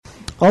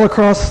All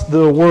across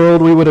the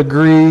world, we would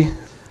agree,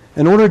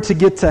 in order to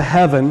get to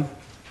heaven,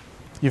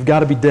 you've got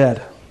to be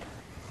dead.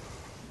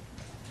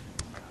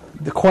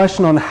 The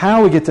question on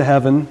how we get to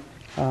heaven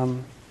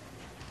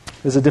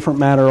is a different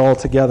matter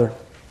altogether.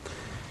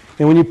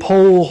 And when you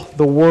poll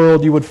the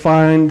world, you would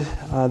find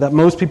that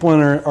most people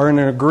are in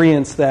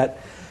agreement that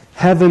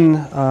heaven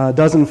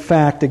does in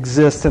fact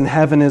exist and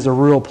heaven is a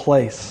real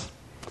place.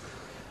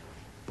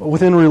 But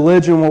within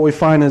religion, what we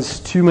find is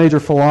two major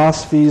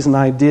philosophies and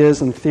ideas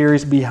and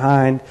theories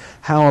behind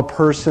how a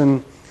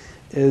person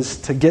is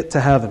to get to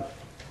heaven.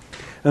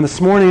 And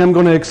this morning I'm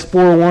going to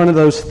explore one of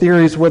those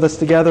theories with us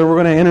together. We're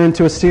going to enter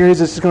into a series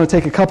that's going to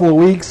take a couple of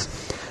weeks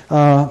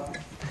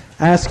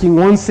asking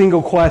one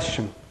single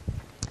question.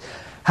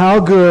 How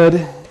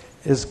good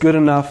is good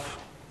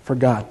enough for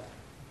God?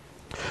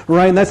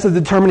 Right, and that's the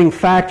determining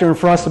factor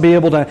for us to be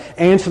able to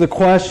answer the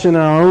question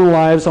in our own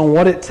lives on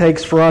what it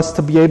takes for us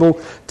to be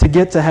able to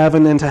get to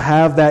heaven and to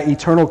have that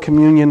eternal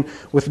communion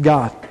with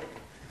God.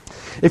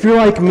 If you're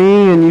like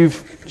me and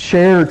you've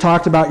shared or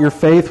talked about your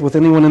faith with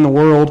anyone in the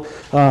world,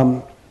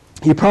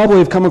 you probably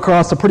have come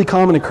across a pretty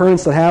common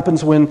occurrence that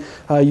happens when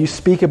you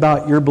speak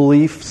about your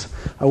beliefs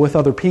with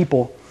other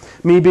people.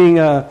 Me being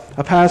a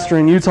pastor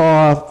in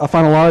Utah, I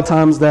find a lot of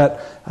times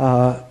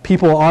that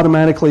people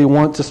automatically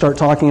want to start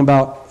talking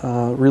about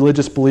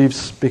religious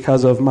beliefs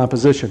because of my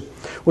position,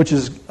 which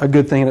is a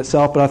good thing in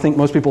itself, but I think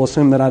most people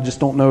assume that I just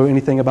don't know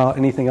anything about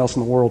anything else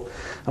in the world.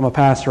 I'm a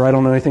pastor. I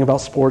don't know anything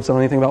about sports. I don't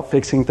know anything about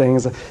fixing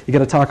things. You got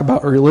to talk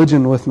about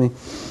religion with me.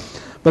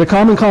 But a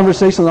common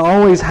conversation that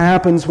always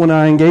happens when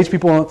I engage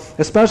people,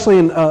 especially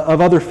of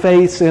other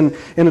faiths, in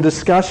a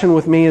discussion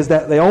with me is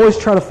that they always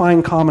try to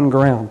find common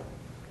ground.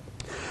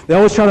 They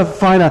always try to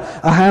find a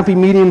happy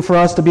medium for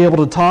us to be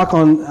able to talk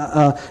on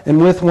and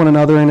with one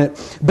another. And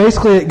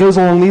it goes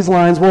along these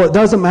lines. Well, it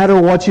doesn't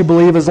matter what you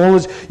believe as long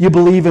as you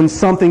believe in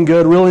something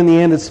good. Really, in the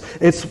end,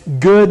 it's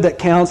good that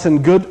counts,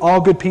 and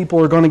all good people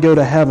are going to go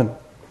to heaven.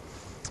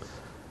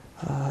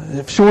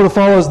 It sort of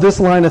follows this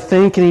line of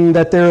thinking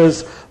that there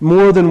is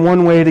more than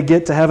one way to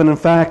get to heaven. In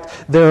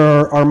fact,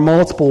 there are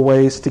multiple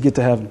ways to get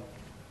to heaven.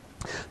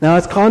 Now,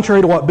 it's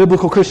contrary to what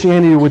biblical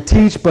Christianity would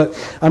teach, but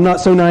I'm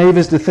not so naive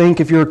as to think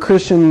if you're a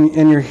Christian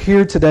and you're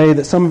here today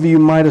that some of you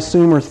might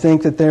assume or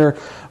think that there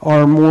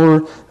are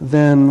more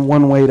than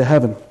one way to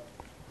heaven.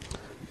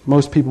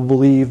 Most people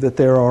believe that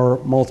there are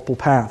multiple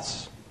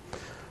paths.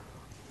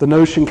 The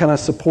notion kind of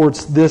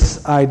supports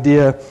this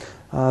idea.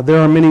 There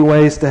are many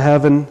ways to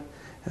heaven,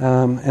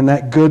 and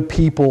that good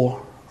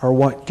people are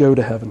what go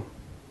to heaven.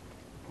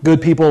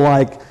 Good people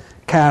like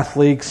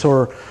Catholics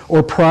or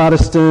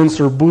Protestants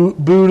or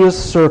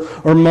Buddhists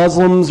or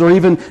Muslims or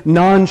even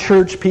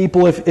non-church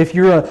people. If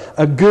you're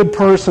a good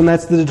person,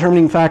 that's the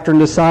determining factor in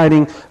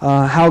deciding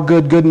how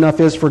good enough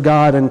is for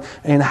God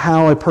and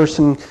how a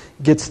person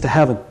gets to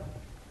heaven.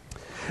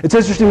 It's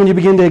interesting when you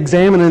begin to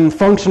examine and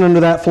function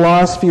under that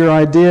philosophy or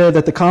idea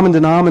that the common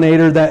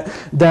denominator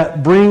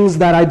that brings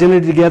that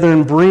identity together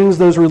and brings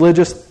those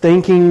religious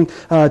thinking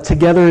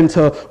together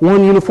into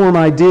one uniform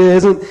idea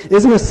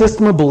isn't a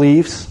system of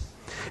beliefs.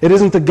 It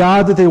isn't the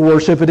God that they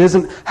worship. It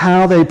isn't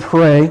how they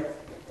pray.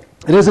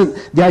 It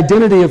isn't the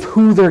identity of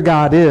who their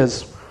God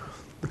is.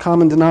 The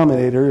common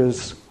denominator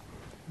is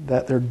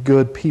that they're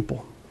good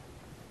people.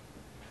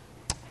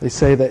 They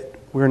say that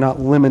we're not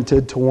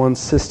limited to one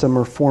system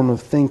or form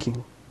of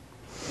thinking.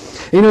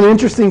 You know, the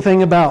interesting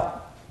thing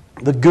about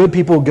the good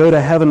people go to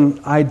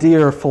heaven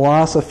idea or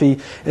philosophy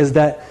is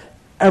that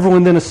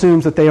everyone then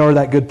assumes that they are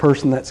that good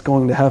person that's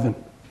going to heaven.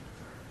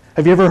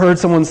 Have you ever heard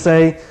someone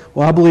say,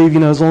 well, I believe,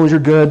 as long as you're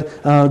good,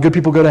 good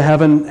people go to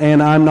heaven,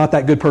 and I'm not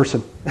that good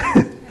person.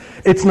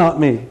 It's not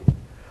me.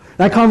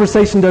 That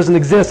conversation doesn't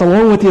exist.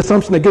 Along with the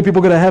assumption that good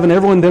people go to heaven,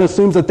 everyone then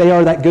assumes that they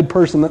are that good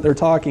person that they're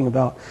talking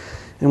about,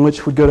 and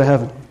which would go to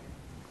heaven.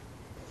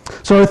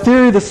 So our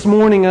theory this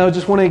morning I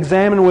just want to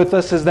examine with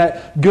us is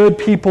that good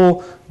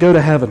people go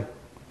to heaven.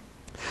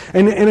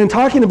 And in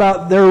talking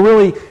about, they're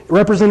really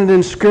represented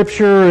in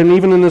Scripture and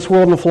even in this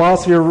world in the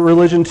philosophy of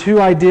religion, two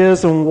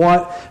ideas on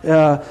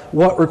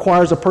what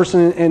requires a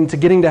person into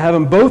getting to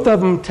heaven. Both of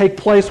them take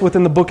place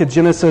within the book of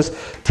Genesis,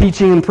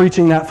 teaching and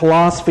preaching that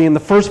philosophy. And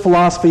the first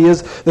philosophy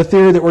is the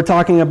theory that we're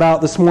talking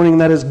about this morning,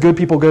 and that is good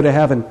people go to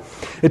heaven.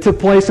 It took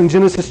place in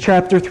Genesis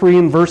chapter 3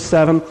 and verse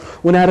 7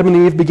 when Adam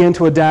and Eve began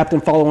to adapt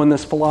and follow in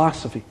this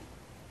philosophy.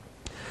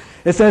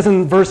 It says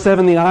in verse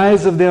 7, the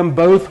eyes of them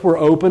both were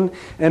open,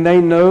 and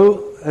they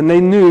knew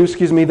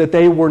that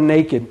they were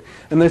naked.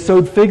 And they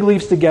sewed fig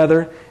leaves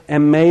together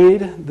and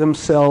made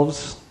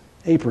themselves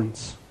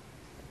aprons.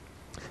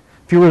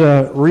 If you were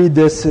to read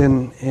this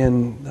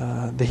in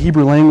the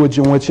Hebrew language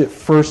in which it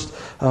first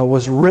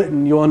was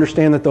written, you'll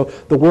understand that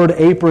the word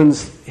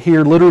aprons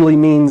here literally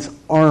means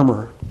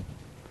armor.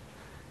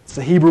 It's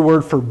the Hebrew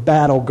word for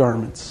battle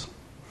garments.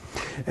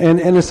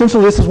 And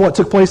essentially this is what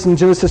took place in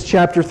Genesis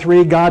chapter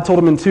 3. God told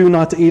them in 2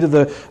 not to eat of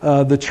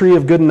the tree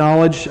of good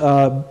knowledge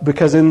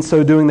because in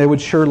so doing they would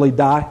surely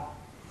die.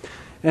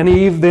 And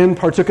Eve then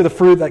partook of the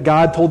fruit that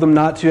God told them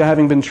not to,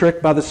 having been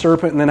tricked by the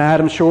serpent, and then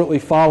Adam shortly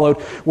followed.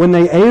 When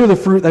they ate of the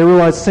fruit, they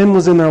realized sin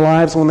was in their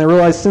lives. When they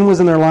realized sin was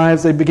in their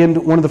lives,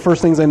 one of the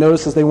first things they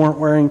noticed is they weren't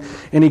wearing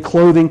any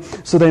clothing.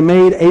 So they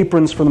made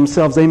aprons for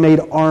themselves. They made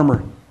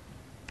armor.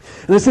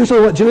 And essentially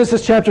what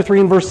Genesis chapter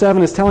 3 and verse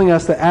 7 is telling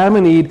us that Adam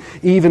and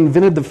Eve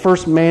invented the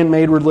first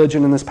man-made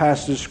religion in this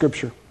passage of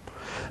Scripture.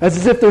 It's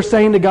as if they're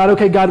saying to God,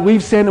 okay, God,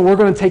 we've sinned and we're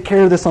going to take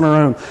care of this on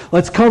our own.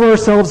 Let's cover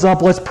ourselves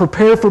up, let's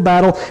prepare for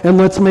battle, and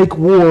let's make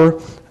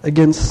war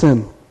against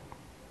sin.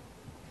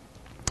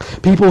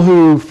 People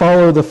who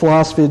follow the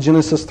philosophy of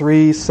Genesis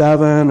 3,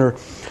 7,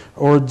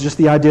 or just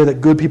the idea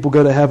that good people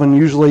go to heaven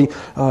usually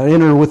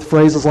enter with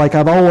phrases like,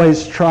 I've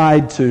always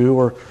tried to,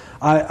 or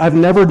I've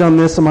never done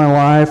this in my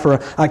life,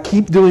 or I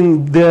keep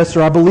doing this,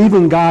 or I believe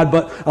in God,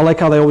 but I like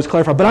how they always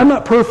clarify, but I'm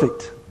not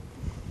perfect.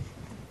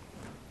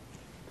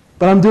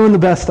 But I'm doing the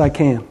best I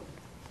can.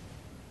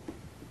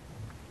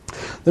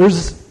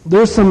 There's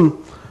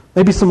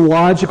maybe some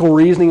logical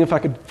reasoning, if I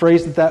could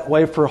phrase it that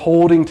way, for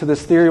holding to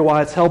this theory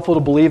why it's helpful to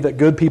believe that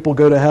good people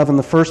go to heaven.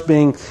 The first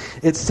being,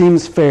 it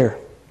seems fair.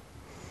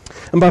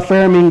 And by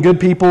fair I mean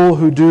good people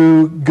who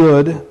do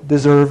good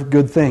deserve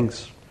good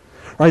things.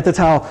 Right? That's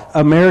how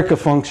America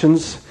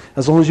functions.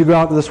 As long as you go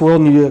out to this world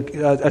and you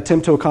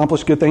attempt to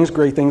accomplish good things,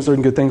 great things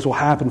and good things will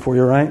happen for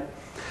you, right?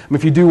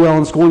 If you do well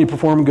in school and you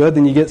perform good,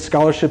 then you get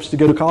scholarships to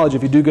go to college.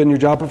 If you do good in your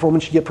job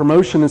performance, you get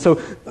promotion. And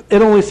so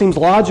it only seems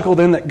logical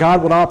then that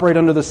God would operate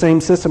under the same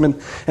system,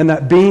 and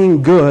that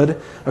being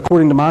good,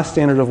 according to my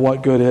standard of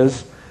what good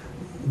is,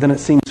 then it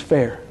seems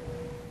fair.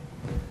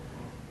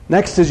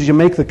 Next is you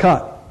make the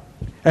cut.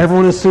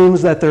 Everyone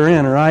assumes that they're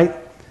in, right?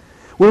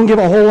 We don't give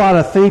a whole lot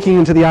of thinking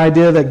into the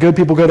idea that good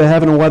people go to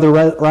heaven, and whether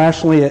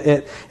rationally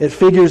it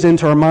figures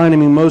into our mind. I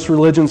mean, most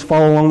religions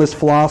follow along this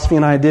philosophy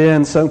and idea,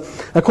 and so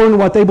according to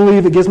what they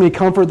believe, it gives me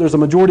comfort. There's a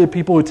majority of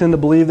people who tend to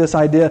believe this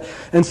idea,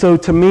 and so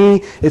to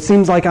me, it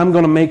seems like I'm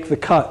going to make the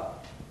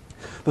cut.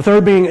 The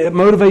third being, it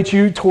motivates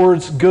you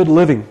towards good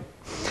living.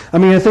 I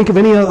mean, I think of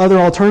any other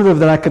alternative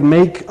that I could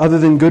make other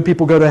than good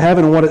people go to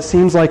heaven, and what it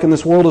seems like in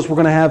this world is we're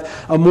going to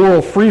have a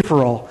moral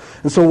free-for-all,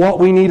 and so what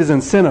we need is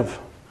incentive.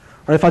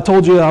 Or if I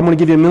told you I'm going to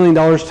give you $1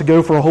 million to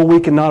go for a whole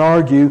week and not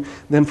argue,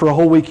 then for a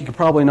whole week you could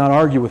probably not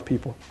argue with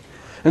people.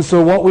 And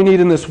so what we need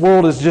in this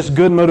world is just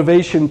good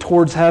motivation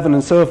towards heaven.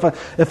 And so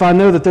if I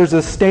know that there's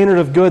a standard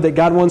of good that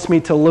God wants me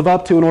to live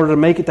up to in order to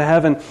make it to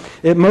heaven,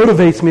 it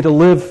motivates me to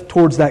live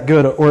towards that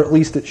good, or at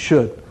least it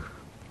should.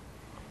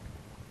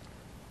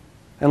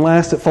 And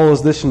last, it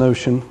follows this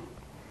notion.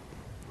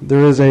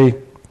 There is a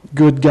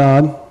good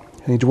God,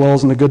 and He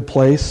dwells in a good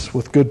place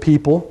with good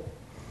people.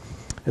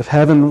 If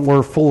heaven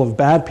were full of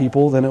bad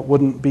people, then it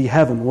wouldn't be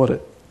heaven, would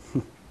it?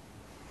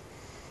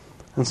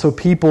 And so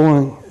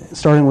people,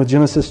 starting with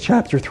Genesis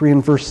chapter 3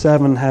 and verse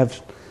 7,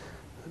 have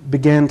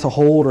began to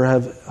hold or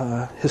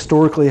have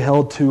historically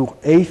held to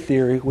a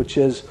theory, which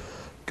is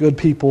good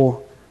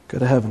people go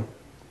to heaven.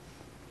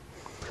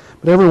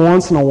 But every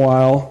once in a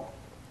while,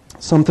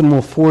 something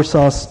will force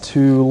us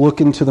to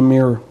look into the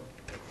mirror.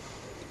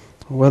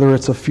 Whether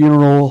it's a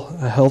funeral,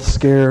 a health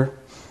scare,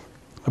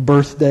 a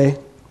birthday.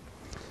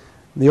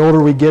 The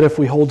older we get, if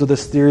we hold to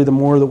this theory, the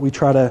more that we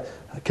try to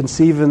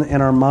conceive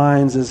in our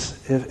minds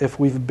is if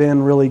we've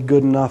been really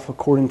good enough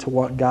according to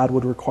what God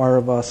would require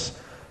of us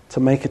to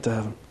make it to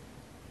heaven.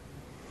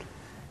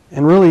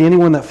 And really,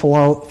 anyone that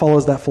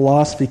follows that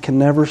philosophy can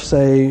never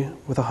say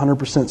with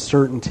 100%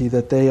 certainty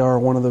that they are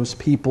one of those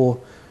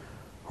people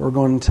who are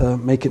going to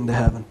make it into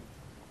heaven.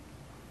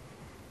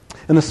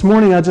 And this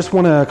morning, I just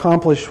want to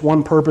accomplish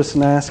one purpose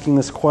in asking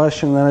this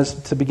question, and that is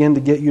to begin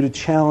to get you to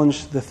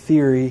challenge the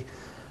theory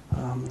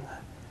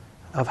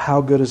of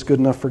how good is good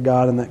enough for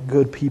God and that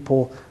good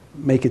people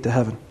make it to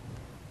heaven.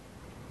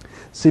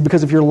 See,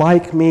 because if you're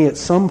like me, at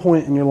some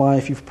point in your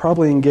life, you've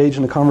probably engaged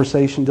in a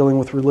conversation dealing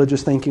with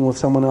religious thinking with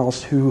someone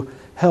else who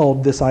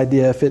held this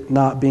idea, if it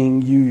not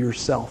being you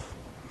yourself.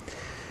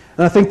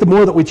 And I think the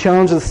more that we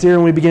challenge this theory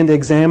and we begin to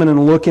examine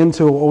and look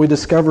into it, what we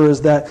discover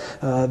is that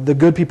the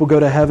good people go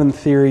to heaven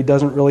theory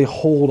doesn't really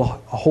hold a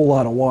whole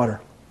lot of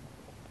water.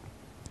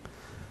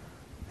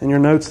 In your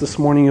notes this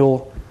morning,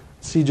 you'll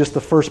see just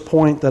the first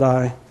point that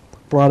I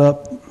brought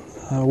up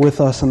with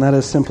us, and that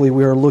is simply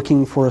we are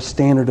looking for a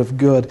standard of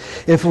good.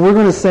 If we're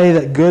going to say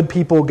that good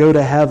people go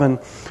to heaven,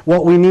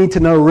 what we need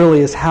to know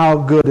really is how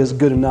good is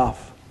good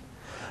enough.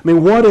 I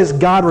mean, what does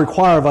God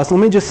require of us? Let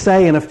me just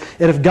say, and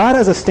if God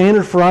has a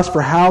standard for us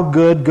for how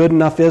good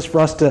enough is for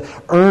us to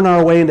earn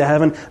our way into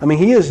heaven, I mean,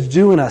 He is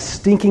doing a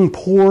stinking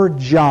poor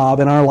job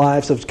in our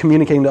lives of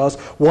communicating to us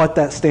what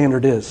that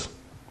standard is.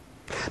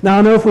 Now,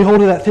 I know if we hold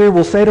to that theory,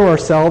 we'll say to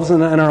ourselves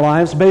in our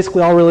lives,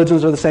 basically all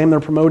religions are the same, they're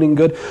promoting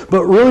good.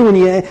 But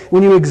really,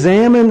 when you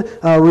examine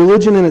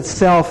religion in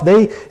itself,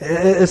 they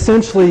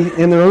essentially,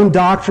 in their own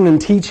doctrine and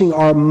teaching,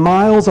 are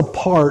miles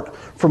apart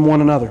from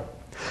one another.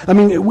 I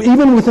mean,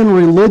 even within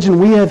religion,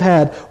 we have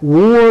had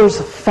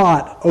wars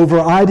fought over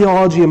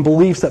ideology and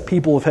beliefs that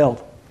people have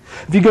held.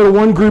 If you go to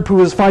one group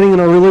who is fighting on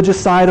a religious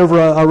side over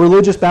a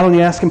religious battle and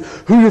you ask them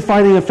who you're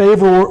fighting in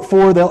favor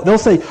for, they'll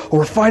say, well,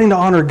 we're fighting to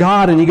honor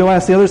God. And you go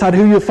ask the other side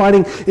who you're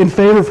fighting in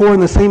favor for,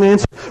 and the same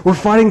answer, we're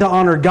fighting to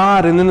honor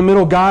God. And in the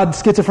middle,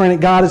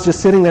 schizophrenic God is just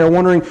sitting there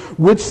wondering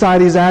which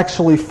side he's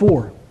actually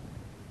for.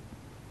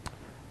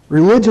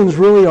 Religions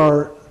really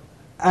are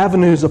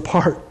avenues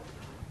apart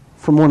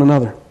from one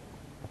another.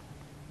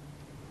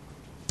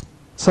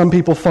 Some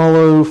people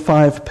follow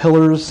 5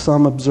 pillars,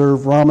 some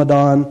observe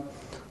Ramadan,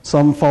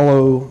 some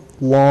follow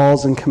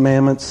laws and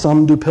commandments,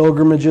 some do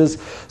pilgrimages,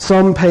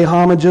 some pay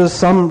homages,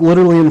 some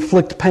literally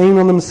inflict pain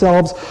on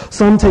themselves,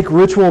 some take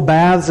ritual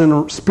baths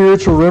in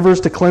spiritual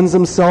rivers to cleanse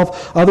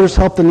themselves, others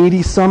help the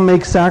needy, some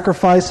make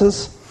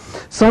sacrifices.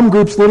 Some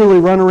groups literally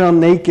run around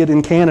naked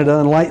in Canada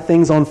and light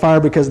things on fire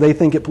because they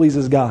think it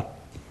pleases God.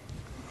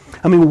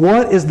 I mean,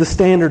 what is the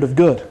standard of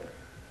good?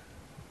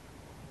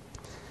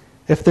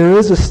 If there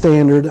is a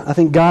standard, I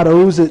think God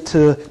owes it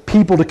to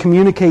people to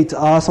communicate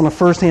to us on a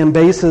first-hand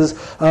basis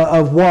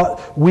of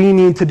what we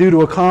need to do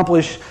to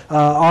accomplish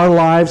our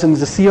lives and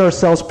to see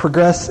ourselves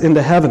progress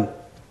into heaven.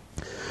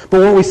 But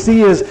what we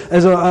see is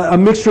a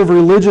mixture of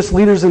religious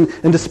leaders and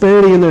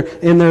disparity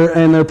in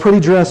their pretty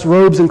dress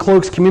robes and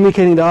cloaks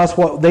communicating to us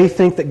what they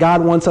think that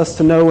God wants us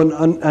to know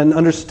and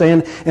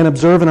understand and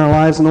observe in our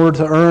lives in order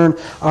to earn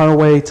our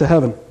way to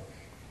heaven.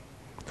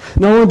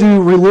 Not only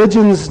do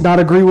religions not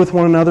agree with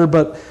one another,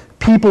 but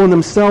people in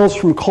themselves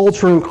from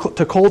culture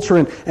to culture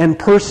and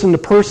person to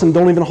person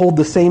don't even hold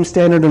the same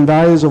standard and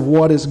values of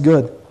what is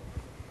good.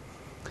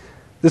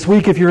 This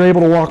week, if you're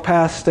able to walk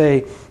past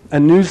a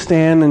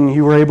newsstand and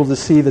you were able to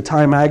see the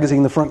Time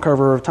magazine, the front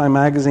cover of Time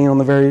magazine, on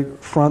the very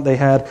front they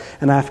had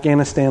an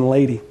Afghanistan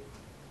lady.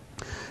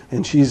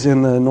 And she's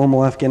in the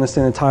normal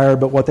Afghanistan attire,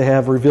 but what they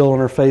have revealed on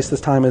her face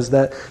this time is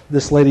that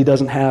this lady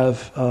doesn't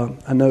have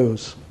a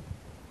nose.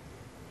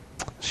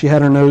 She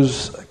had her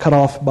nose cut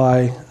off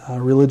by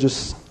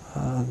religious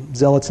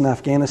zealots in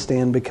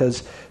Afghanistan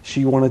because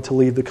she wanted to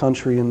leave the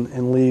country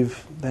and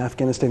leave the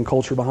Afghanistan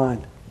culture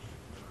behind.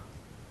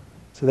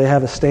 So they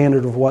have a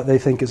standard of what they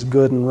think is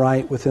good and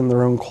right within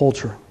their own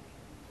culture.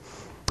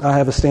 I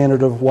have a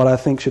standard of what I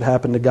think should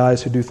happen to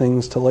guys who do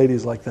things to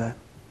ladies like that.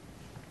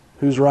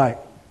 Who's right?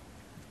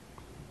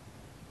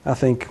 I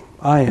think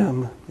I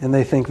am, and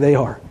they think they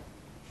are.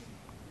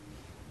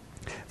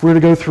 If we were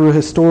to go through a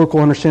historical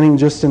understanding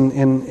just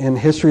in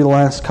history the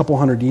last couple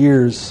hundred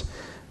years,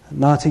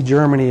 Nazi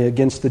Germany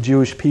against the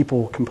Jewish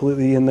people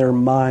completely in their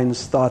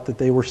minds thought that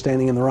they were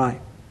standing in the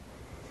right.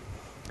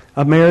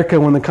 America,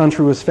 when the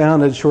country was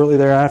founded, shortly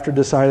thereafter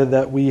decided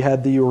that we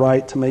had the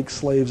right to make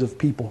slaves of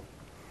people.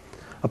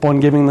 Upon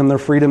giving them their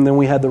freedom, then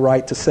we had the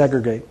right to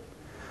segregate.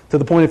 To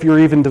the point if you were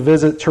even to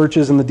visit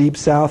churches in the Deep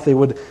South, they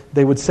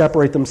would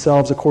separate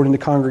themselves according to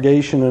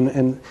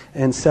congregation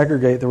and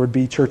segregate. There would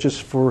be churches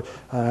for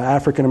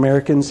African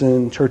Americans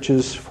and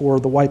churches for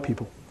the white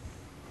people.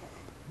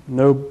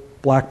 No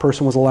black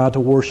person was allowed to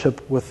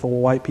worship with the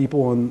white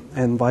people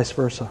and vice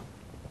versa.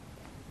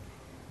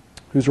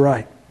 Who's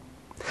right?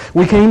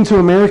 We came to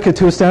America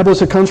to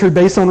establish a country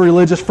based on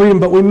religious freedom,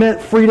 but we meant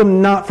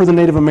freedom not for the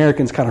Native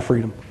Americans kind of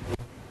freedom.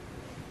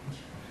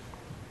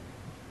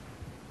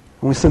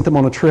 And we sent them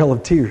on a trail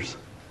of tears.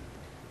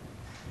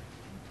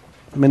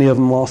 Many of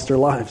them lost their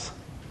lives.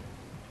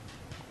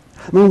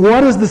 I mean,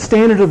 what is the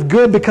standard of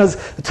good? Because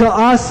to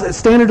us,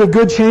 standard of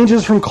good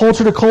changes from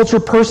culture to culture,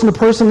 person to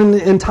person,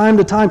 and time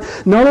to time.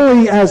 Not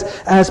only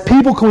as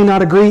people can we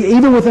not agree,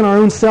 even within our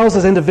own selves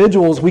as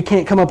individuals, we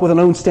can't come up with an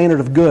own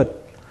standard of good.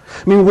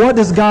 I mean, what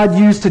does God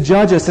use to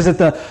judge us? Is it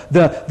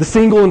the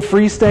single and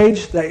free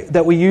stage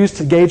that we use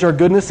to gauge our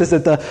goodness? Is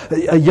it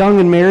a young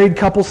and married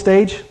couple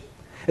stage?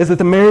 Is it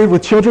the married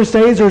with children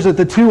stage, or is it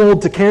the too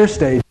old to care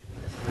stage?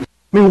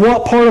 I mean,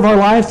 what part of our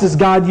lives does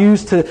God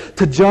use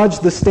to judge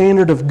the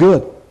standard of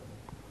good?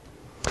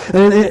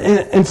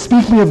 And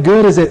speaking of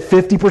good, is it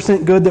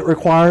 50% good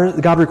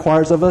that God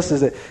requires of us?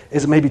 Is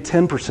it maybe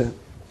 10%?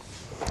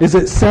 Is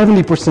it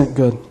 70%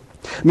 good?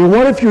 I mean,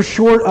 what if you're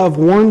short of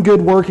one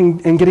good work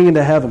and getting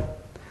into heaven?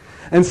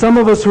 And some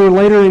of us who are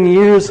later in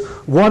years,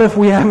 what if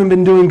we haven't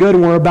been doing good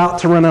and we're about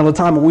to run out of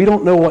time and we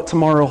don't know what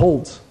tomorrow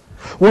holds?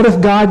 What if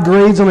God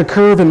grades on a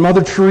curve and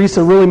Mother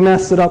Teresa really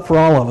messed it up for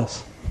all of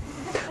us?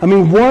 I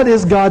mean, what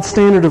is God's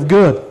standard of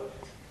good?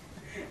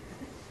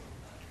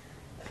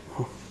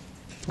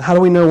 How do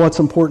we know what's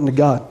important to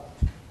God?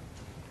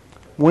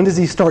 When does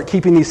He start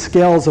keeping these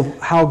scales of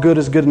how good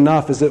is good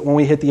enough? Is it when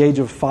we hit the age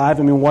of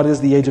 5? I mean, what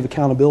is the age of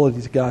accountability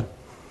to God?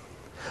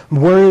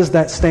 Where is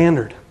that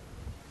standard?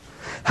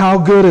 How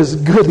good is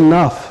good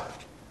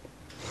enough?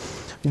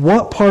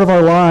 What part of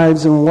our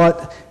lives and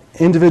what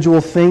individual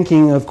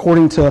thinking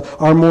according to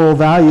our moral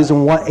values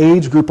and what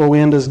age group are we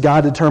in does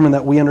God determine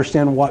that we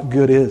understand what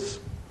good is?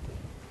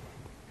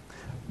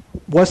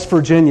 West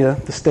Virginia,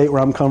 the state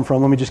where I'm come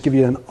from, let me just give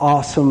you an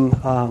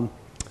awesome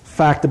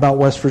fact about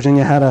West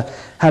Virginia.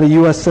 Had a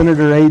U.S.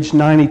 Senator age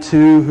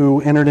 92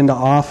 who entered into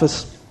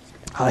office.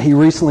 He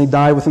recently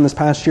died within this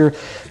past year.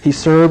 He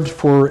served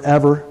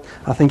forever.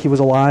 I think he was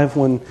alive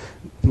when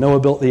Noah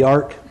built the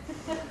ark.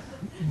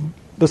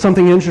 But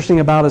something interesting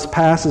about his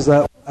past is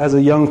that as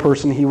a young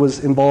person, he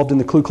was involved in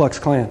the Ku Klux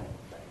Klan,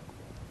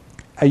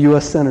 a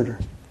U.S. senator.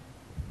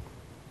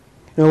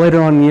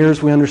 Later on in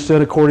years, we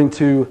understood, according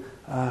to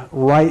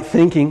right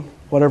thinking,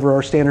 whatever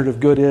our standard of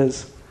good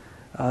is,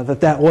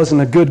 that wasn't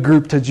a good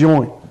group to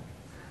join,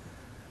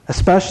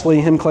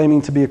 especially him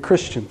claiming to be a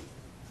Christian.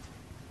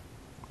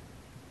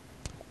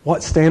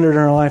 What standard in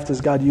our life does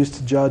God use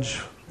to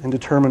judge and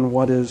determine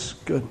what is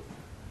good?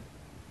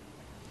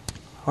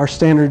 Our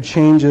standard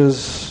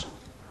changes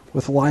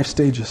with life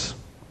stages.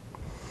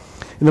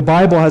 And the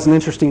Bible has an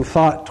interesting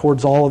thought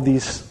towards all of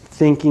these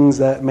thinkings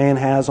that man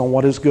has on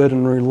what is good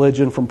in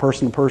religion from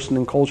person to person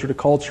and culture to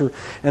culture,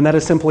 and that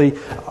is simply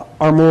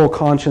our moral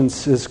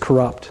conscience is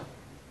corrupt.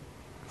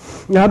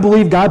 Now, I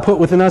believe God put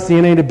within us the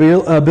innate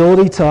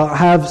ability to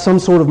have some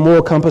sort of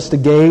moral compass to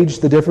gauge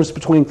the difference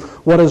between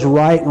what is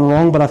right and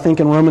wrong, but I think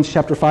in Romans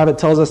chapter 5 it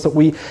tells us that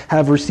we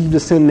have received a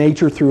sin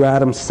nature through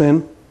Adam's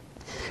sin.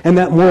 And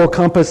that moral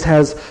compass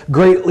has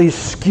greatly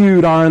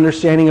skewed our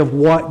understanding of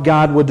what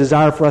God would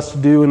desire for us to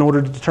do in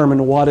order to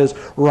determine what is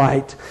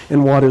right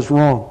and what is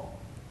wrong.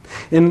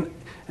 In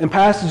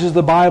passages of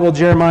the Bible,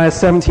 Jeremiah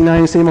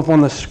 17:9, you see them up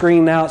on the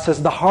screen now, it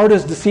says, "The heart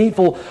is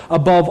deceitful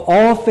above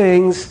all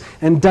things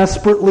and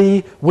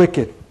desperately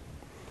wicked."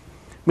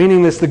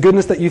 Meaning this, the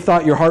goodness that you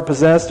thought your heart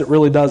possessed, it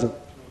really doesn't.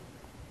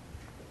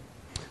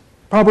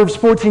 Proverbs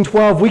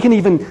 14:12, we can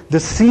even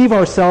deceive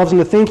ourselves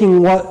into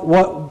thinking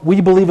what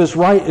we believe is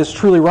right is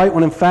truly right,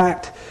 when in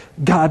fact,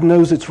 God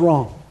knows it's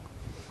wrong.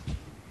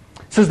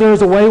 It says, "There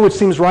is a way which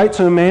seems right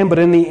to a man, but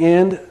in the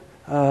end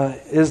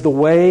is the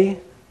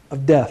way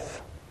of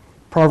death."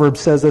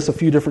 Proverbs says this a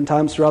few different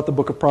times throughout the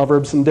book of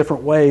Proverbs in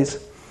different ways.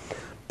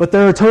 But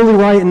they're totally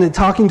right in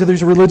talking to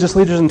these religious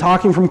leaders and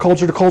talking from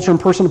culture to culture and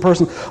person to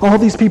person. All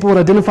these people would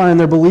identify in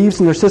their beliefs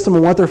and their system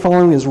and what they're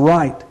following is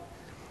right.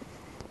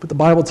 But the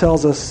Bible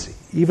tells us,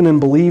 even in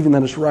believing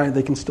that it's right,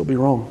 they can still be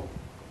wrong.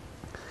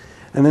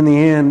 And in the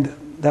end,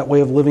 that way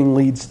of living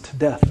leads to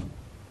death.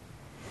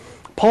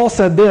 Paul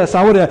said this.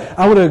 I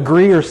would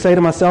agree or say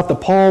to myself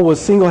that Paul was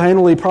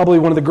single-handedly probably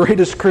one of the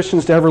greatest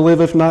Christians to ever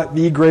live, if not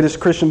the greatest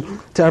Christian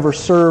to ever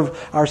serve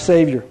our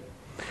Savior.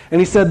 And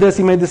he said this,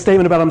 he made this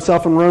statement about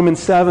himself in Romans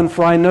 7,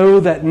 "For I know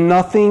that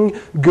nothing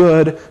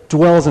good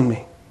dwells in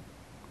me."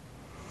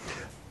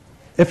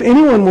 If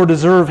anyone were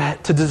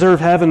to deserve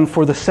heaven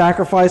for the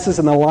sacrifices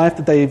and the life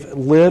that they've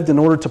lived in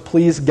order to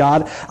please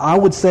God, I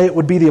would say it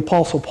would be the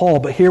Apostle Paul.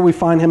 But here we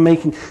find him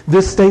making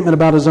this statement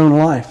about his own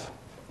life.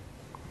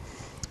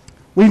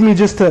 Leave me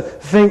just to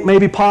think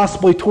maybe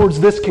possibly towards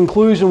this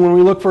conclusion when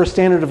we look for a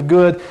standard of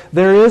good.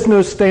 There is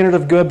no standard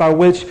of good by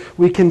which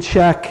we can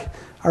check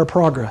our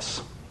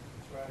progress.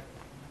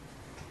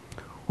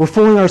 We're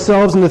fooling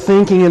ourselves into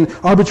thinking and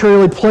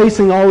arbitrarily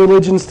placing all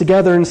religions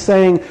together and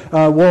saying,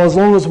 well, as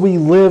long as we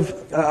live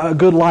a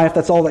good life,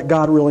 that's all that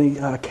God really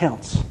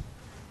counts.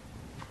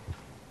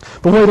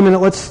 But wait a minute,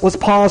 let's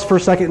pause for a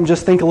second and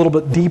just think a little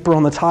bit deeper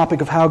on the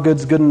topic of how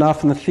good's good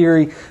enough and the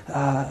theory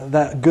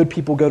that good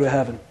people go to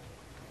heaven.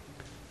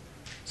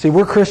 See,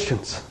 we're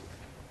Christians,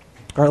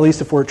 or at least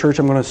if we're at church,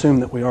 I'm going to assume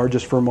that we are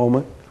just for a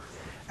moment,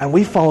 and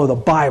we follow the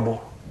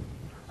Bible,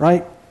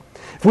 right?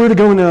 If we were to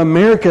go into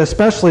America,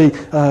 especially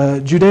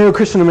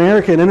Judeo-Christian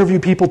America, and interview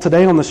people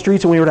today on the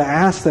streets, and we were to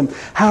ask them,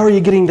 how are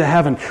you getting to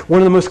heaven? One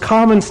of the most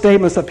common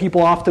statements that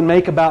people often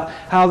make about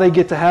how they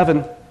get to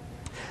heaven,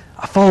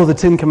 I follow the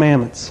Ten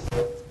Commandments.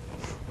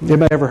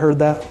 Anybody ever heard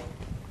that?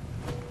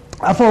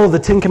 I follow the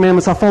Ten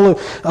Commandments. I follow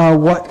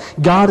what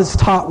God has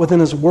taught within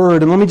His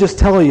Word. And let me just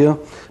tell you,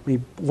 let me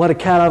let a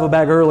cat out of a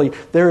bag early,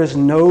 there is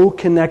no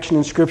connection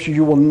in Scripture.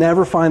 You will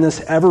never find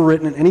this ever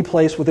written in any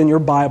place within your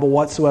Bible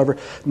whatsoever.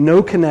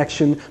 No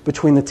connection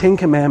between the Ten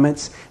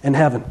Commandments and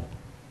heaven.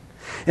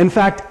 In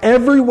fact,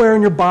 everywhere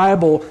in your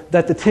Bible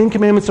that the Ten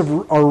Commandments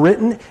are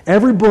written,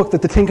 every book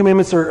that the Ten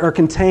Commandments are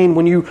contained,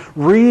 when you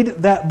read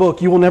that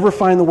book, you will never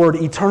find the word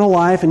eternal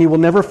life, and you will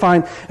never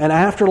find an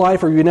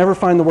afterlife, or you never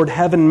find the word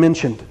heaven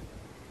mentioned.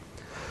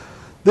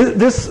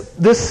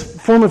 This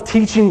form of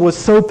teaching was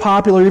so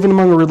popular even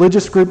among a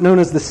religious group known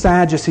as the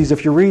Sadducees.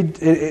 If you read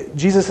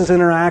Jesus'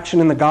 interaction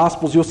in the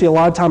Gospels, you'll see a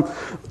lot of time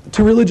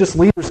two religious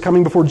leaders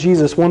coming before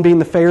Jesus, one being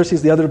the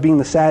Pharisees, the other being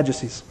the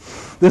Sadducees.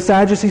 The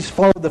Sadducees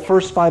followed the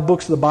first 5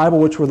 books of the Bible,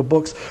 which were the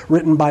books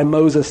written by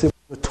Moses. It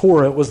was the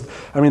Torah. It was,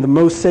 the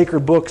most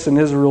sacred books in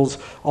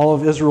all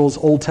of Israel's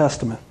Old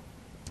Testament.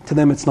 To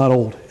them, it's not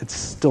old. It's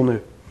still new.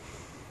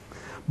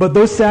 But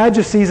those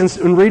Sadducees,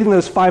 in reading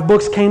those 5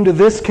 books, came to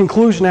this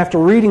conclusion after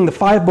reading the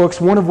 5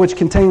 books, one of which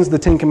contains the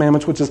Ten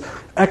Commandments, which is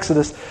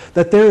Exodus,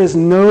 that there is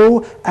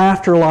no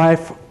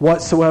afterlife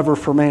whatsoever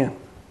for man.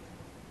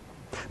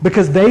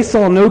 Because they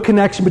saw no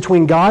connection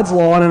between God's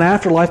law and an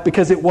afterlife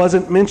because it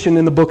wasn't mentioned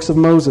in the books of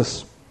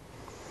Moses.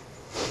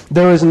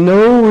 There is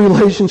no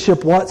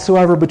relationship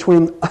whatsoever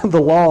between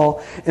the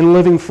law and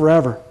living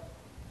forever.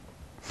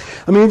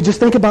 Just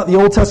think about the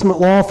Old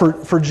Testament law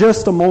for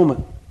just a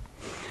moment.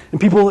 And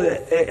people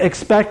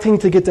expecting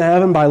to get to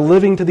heaven by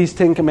living to these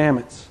 10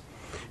 Commandments.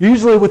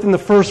 Usually within the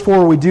first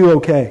 4 we do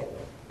okay.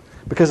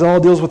 because it all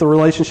deals with a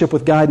relationship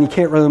with God, and you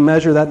can't really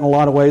measure that in a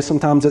lot of ways.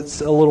 Sometimes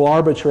it's a little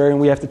arbitrary, and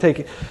we have to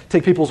take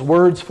people's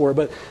words for it.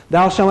 But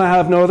thou shalt not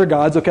have no other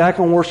gods. Okay, I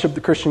can worship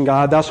the Christian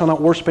God. Thou shalt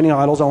not worship any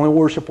idols. I only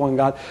worship one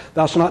God.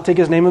 Thou shalt not take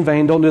His name in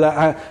vain. Don't do that.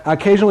 I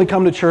occasionally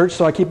come to church,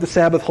 so I keep the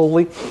Sabbath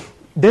holy.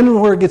 Then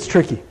where it gets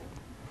tricky.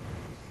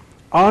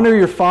 Honor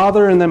your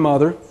father and then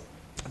mother.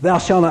 Thou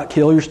shalt not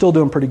kill. You're still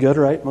doing pretty good,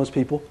 right? Most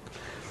people.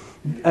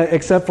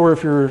 Except for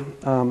if you're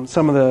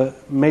some of the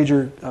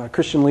major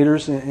Christian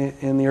leaders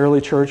in the early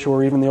church,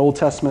 or even the Old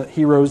Testament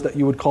heroes that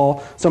you would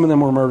call. Some of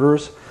them were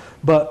murderers.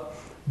 But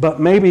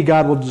maybe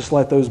God will just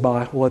let those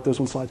by. We'll let those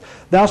ones slide.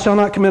 Thou shalt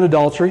not commit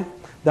adultery.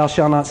 Thou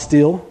shalt not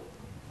steal.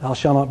 Thou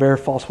shalt not bear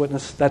false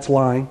witness. That's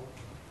lying.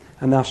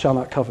 And thou shalt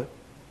not covet.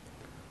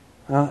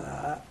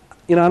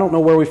 I don't know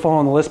where we fall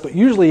on the list, but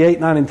usually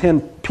 8, 9, and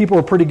 10, people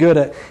are pretty good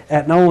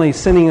at not only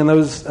sinning in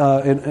those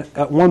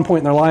at one point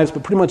in their lives,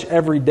 but pretty much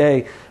every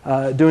day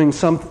breaking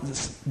some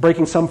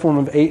form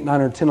of 8,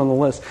 9, or 10 on the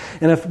list.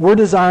 And if we're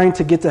desiring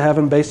to get to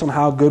heaven based on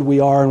how good we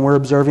are, and we're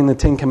observing the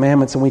 10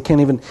 Commandments, and we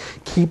can't even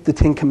keep the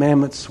 10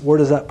 Commandments, where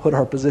does that put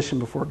our position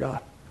before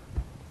God?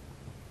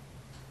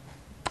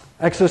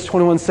 Exodus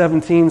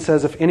 21:17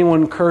 says, if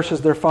anyone curses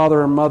their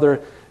father or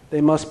mother,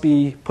 they must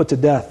be put to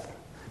death.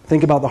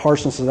 Think about the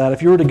harshness of that.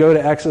 If you were to go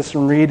to Exodus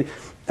and read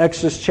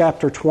Exodus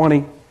chapter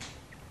 20,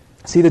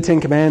 see the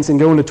 10 Commands, and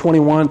go into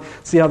 21,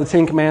 see how the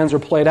 10 Commands are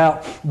played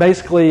out.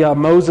 Basically,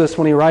 Moses,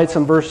 when he writes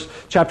in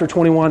chapter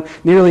 21,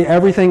 nearly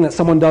everything that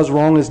someone does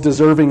wrong is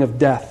deserving of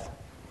death.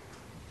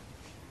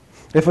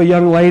 If a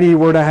young lady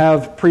were to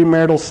have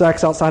premarital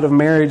sex outside of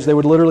marriage, they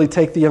would literally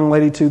take the young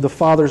lady to the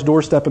father's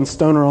doorstep and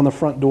stone her on the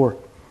front door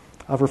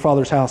of her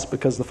father's house,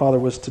 because the father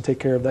was to take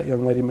care of that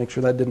young lady and make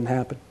sure that didn't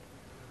happen.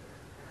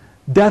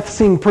 Death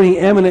seemed pretty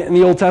imminent in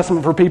the Old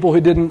Testament for people who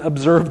didn't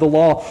observe the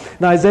law.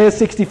 In Isaiah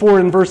 64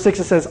 in verse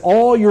 6 it says,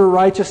 all your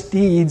righteous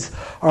deeds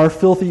are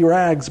filthy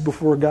rags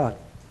before God.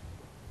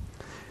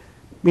 I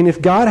mean,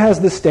 if God has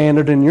this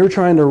standard and you're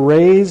trying to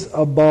raise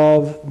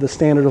above the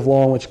standard of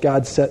law in which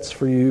God sets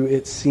for you,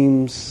 it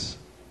seems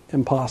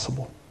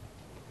impossible.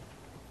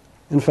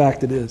 In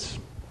fact, it is.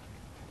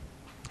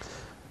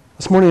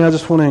 This morning I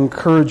just want to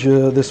encourage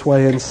you this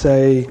way and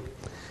say,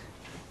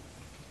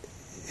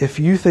 if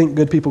you think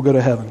good people go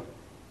to heaven,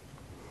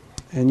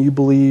 and you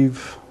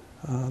believe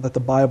that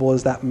the Bible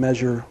is that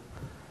measure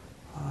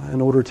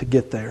in order to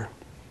get there,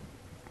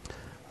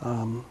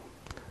 the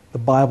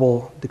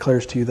Bible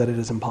declares to you that it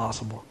is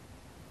impossible.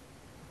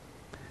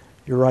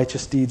 Your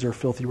righteous deeds are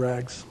filthy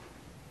rags.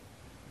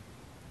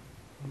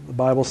 The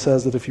Bible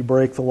says that if you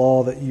break the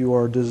law, that you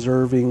are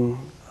deserving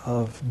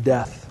of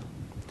death.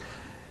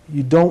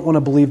 You don't want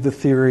to believe the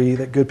theory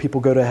that good people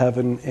go to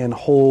heaven and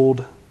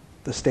hold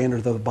the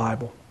standard of the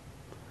Bible,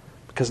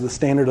 because the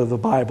standard of the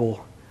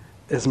Bible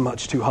is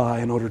much too high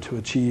in order to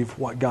achieve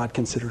what God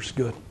considers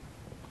good.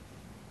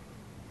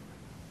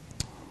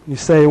 You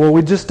say, well,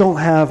 we just don't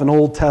have an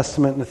Old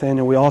Testament,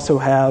 Nathaniel. We also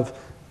have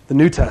the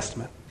New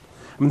Testament.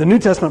 I mean, the New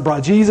Testament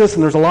brought Jesus,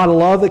 and there's a lot of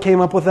love that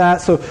came up with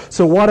that. So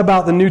what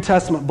about the New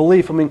Testament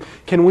belief? I mean,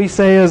 can we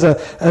say as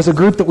a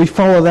group that we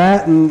follow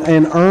that and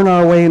earn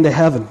our way into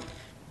heaven?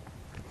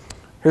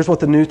 Here's what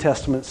the New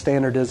Testament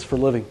standard is for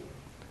living.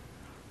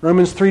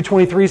 Romans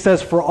 3:23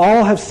 says, for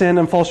all have sinned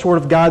and fall short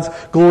of God's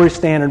glory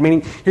standard.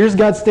 Meaning, here's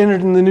God's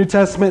standard in the New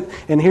Testament,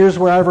 and here's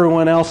where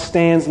everyone else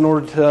stands in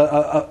order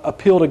to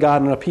appeal to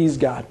God and appease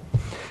God.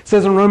 It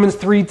says in Romans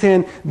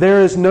 3:10,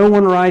 there is no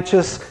one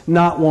righteous,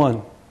 not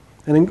one.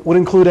 And it would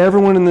include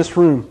everyone in this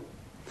room.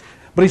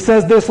 But he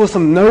says this,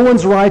 listen, no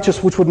one's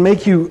righteous, which would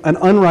make you an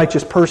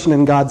unrighteous person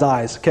in God's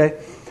eyes, okay?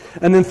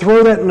 And then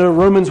throw that into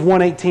Romans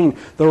 1:18.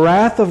 The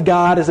wrath of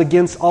God is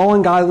against all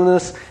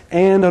ungodliness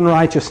and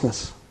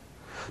unrighteousness.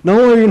 Not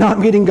only are you not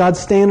meeting God's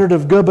standard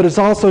of good, but it's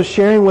also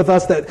sharing with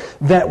us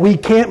that we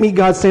can't meet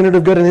God's standard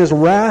of good, and His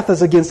wrath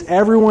is against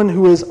everyone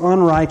who is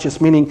unrighteous,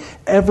 meaning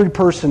every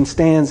person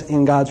stands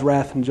in God's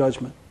wrath and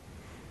judgment.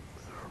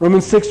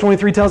 Romans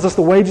 6:23 tells us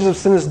the wages of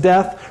sin is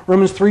death.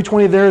 Romans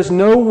 3:20,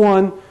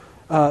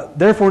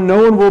 therefore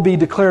no one will be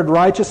declared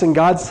righteous in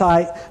God's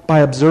sight by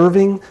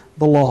observing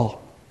the law.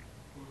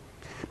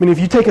 I mean, if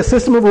you take a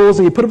system of rules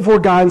and you put it before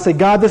God and say,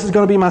 God, this is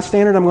going to be my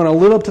standard, I'm going to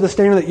live up to the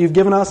standard that you've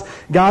given us,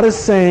 God is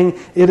saying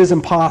it is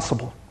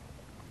impossible.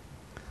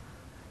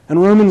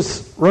 And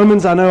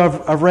Romans, I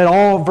know I've read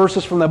all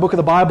verses from that book of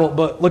the Bible,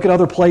 but look at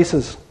other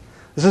places.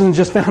 This isn't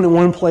just found in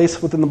one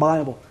place within the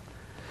Bible.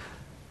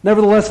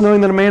 Nevertheless,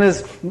 knowing that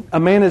a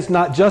man is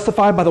not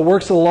justified by the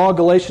works of the law,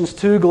 Galatians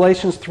 2,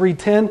 Galatians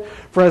 3:10,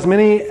 for as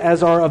many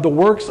as are of the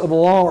works of the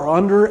law are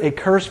under a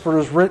curse, for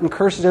it is written,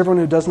 curses everyone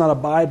who does not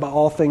abide by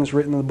all things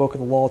written in the book of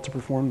the law to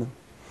perform them.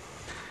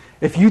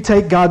 If you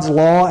take God's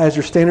law as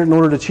your standard in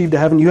order to achieve to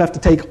heaven, you have to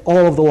take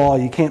all of the law.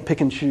 You can't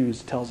pick and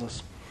choose, it tells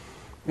us.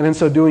 And in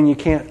so doing, you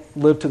can't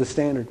live to the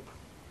standard.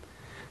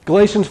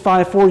 Galatians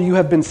 5:4, you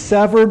have been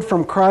severed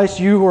from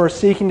Christ, you who are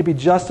seeking to be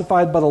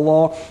justified by the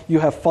law, you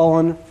have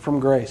fallen from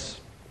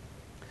grace.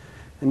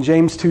 And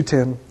James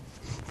 2:10,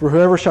 for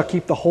whoever shall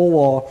keep the whole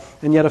law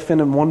and yet offend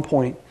in one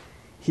point,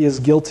 he is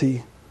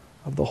guilty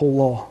of the whole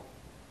law.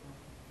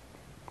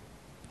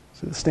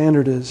 So the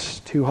standard is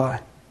too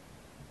high.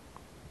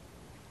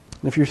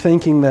 And if you're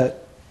thinking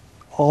that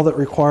all that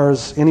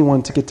requires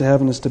anyone to get to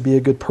heaven is to be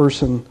a good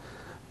person,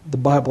 the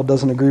Bible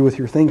doesn't agree with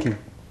your thinking.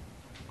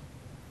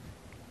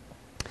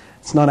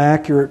 It's not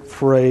accurate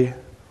for a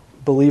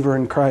believer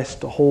in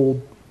Christ to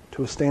hold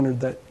to a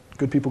standard that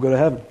good people go to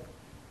heaven.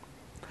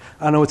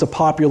 I know it's a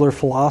popular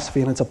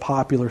philosophy and it's a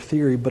popular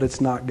theory, but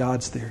it's not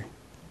God's theory.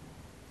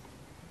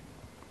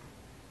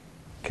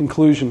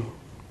 Conclusion.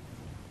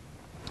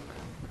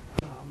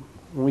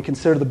 When we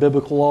consider the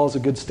biblical law as a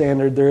good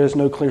standard, there is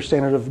no clear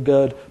standard of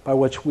good by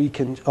which we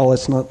can...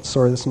 that's not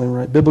even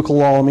right. Biblical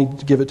law, let me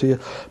give it to you.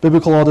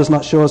 Biblical law does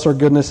not show us our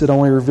goodness, it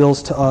only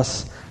reveals to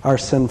us our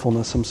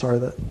sinfulness. I'm sorry,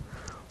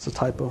 that's a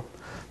typo.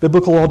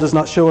 Biblical law does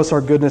not show us our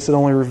goodness, it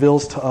only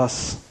reveals to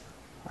us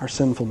our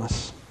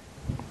sinfulness.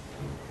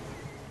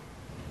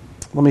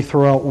 Let me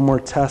throw out one more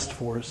test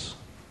for us.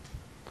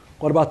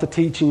 What about the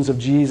teachings of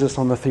Jesus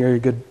on the theory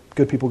of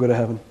good people go to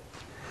heaven?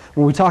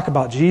 When we talk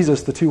about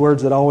Jesus, the two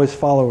words that always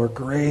follow are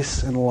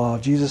grace and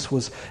love. He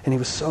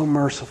was so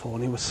merciful,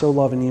 and He was so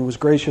loving, and He was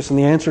gracious. And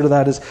the answer to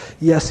that is,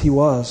 yes, He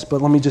was.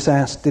 But let me just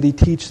ask, did He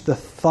teach the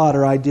thought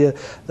or idea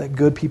that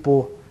good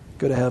people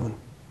go to heaven?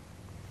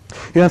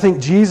 I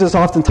think Jesus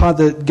often taught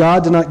that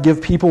God did not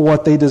give people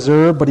what they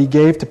deserve, but He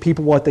gave to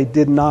people what they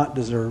did not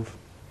deserve.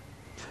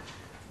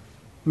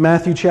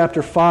 Matthew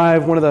chapter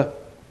 5, one of the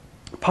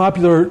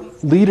popular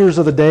leaders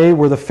of the day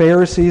were the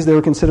Pharisees. They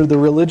were considered the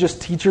religious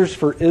teachers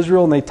for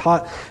Israel, and they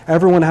taught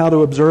everyone how to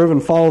observe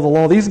and follow the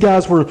law. These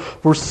guys were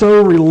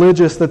so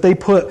religious that they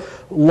put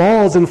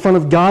laws in front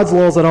of God's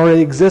laws that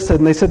already existed,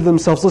 and they said to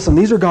themselves, listen,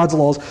 these are God's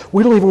laws.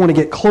 We don't even want to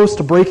get close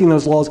to breaking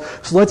those laws,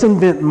 so let's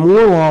invent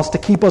more laws to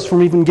keep us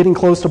from even getting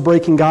close to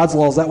breaking God's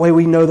laws. That way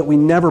we know that we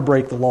never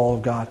break the law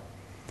of God.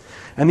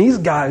 And these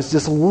guys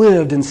just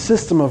lived in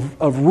system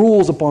of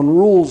rules upon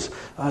rules,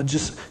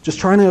 just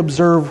trying to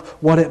observe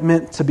what it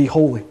meant to be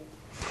holy.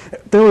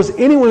 If there was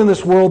anyone in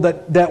this world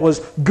that was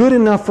good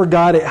enough for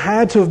God, it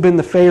had to have been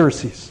the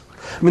Pharisees.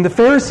 I mean, the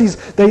Pharisees,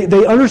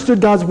 they understood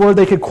God's Word.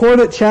 They could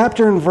quote it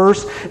chapter and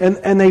verse,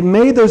 and they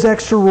made those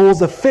extra rules.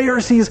 The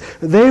Pharisees,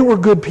 they were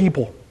good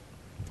people.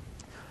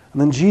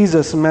 And then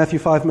Jesus in Matthew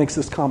 5 makes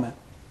this comment.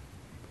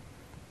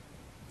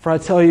 For I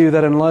tell you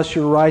that unless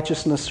your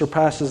righteousness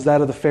surpasses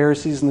that of the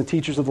Pharisees and the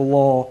teachers of the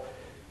law,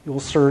 you will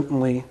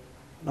certainly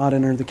not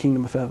enter the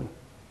kingdom of heaven.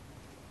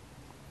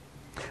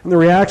 And the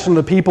reaction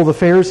of the people, the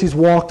Pharisees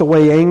walked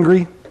away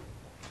angry,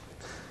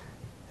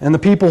 and the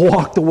people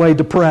walked away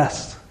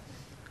depressed.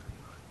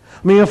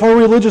 I mean, if our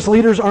religious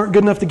leaders aren't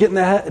good enough to get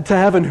to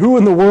heaven, who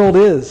in the world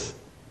is?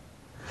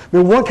 I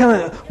mean, what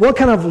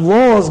kind of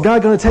law is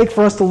God going to take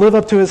for us to live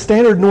up to His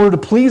standard in order to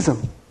please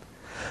Him?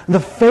 The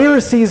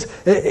Pharisees,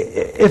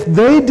 if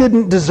they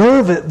didn't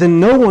deserve it, then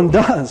no one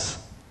does.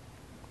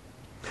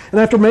 And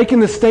after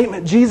making this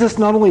statement, Jesus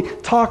not only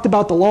talked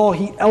about the law,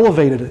 He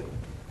elevated it.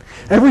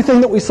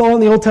 Everything that we saw in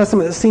the Old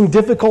Testament that seemed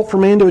difficult for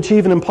man to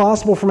achieve and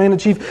impossible for man to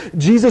achieve,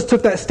 Jesus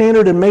took that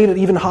standard and made it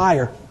even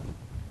higher.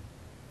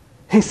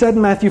 He said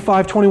in Matthew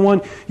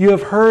 5:21, you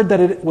have heard that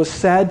it was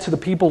said to the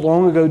people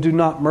long ago, do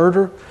not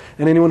murder,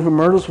 and anyone who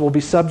murders will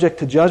be subject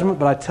to judgment.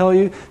 But I tell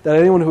you that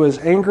anyone who is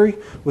angry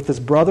with his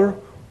brother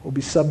will be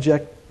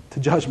subject to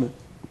judgment.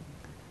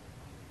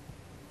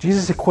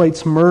 Jesus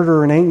equates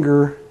murder and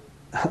anger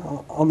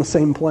on the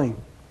same plane.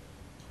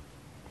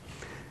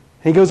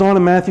 He goes on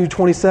in Matthew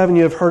 27,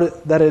 you have heard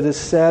that it is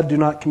said, do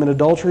not commit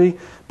adultery,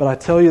 but I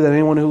tell you that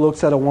anyone who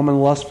looks at a woman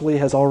lustfully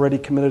has already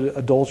committed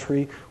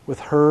adultery with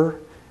her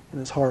in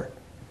his heart.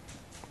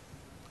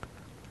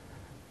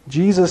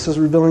 Jesus is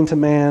revealing to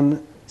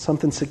man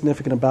something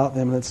significant about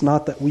them, and it's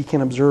not that we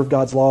can't observe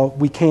God's law.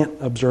 We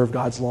can't observe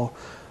God's law.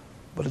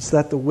 But it's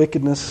that the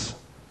wickedness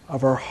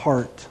of our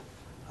heart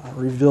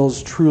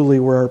reveals truly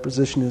where our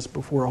position is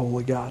before a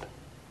holy God.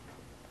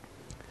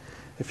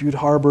 If you'd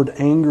harbored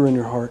anger in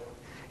your heart,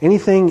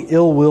 anything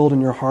ill-willed in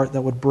your heart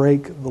that would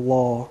break the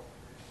law,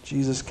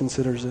 Jesus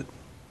considers it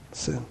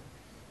sin.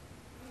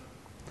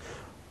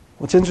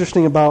 What's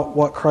interesting about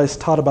what Christ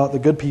taught about the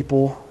good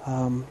people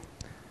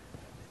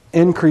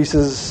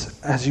increases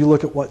as you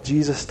look at what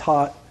Jesus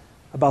taught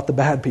about the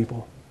bad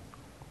people.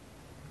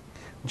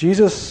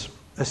 Jesus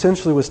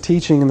essentially was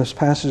teaching in this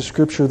passage of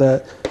Scripture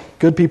that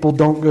good people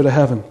don't go to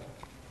heaven.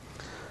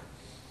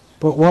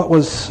 But what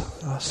was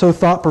so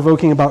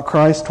thought-provoking about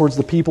Christ towards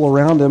the people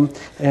around Him,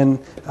 and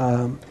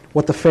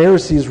what the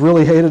Pharisees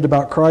really hated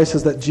about Christ,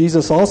 is that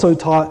Jesus also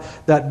taught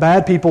that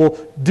bad people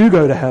do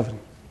go to heaven.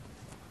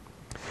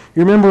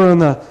 You remember on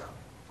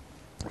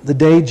the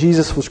day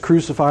Jesus was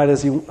crucified,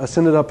 as He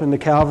ascended up into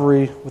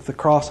Calvary with the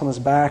cross on His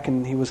back,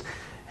 and He was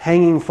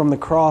hanging from the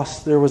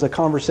cross, there was a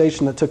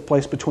conversation that took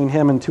place between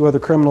Him and two other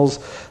criminals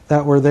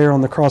that were there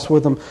on the cross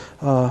with Him,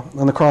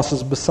 on the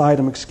crosses beside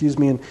Him,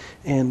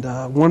 and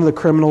one of the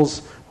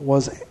criminals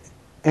was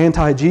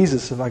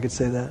anti-Jesus, if I could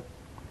say that.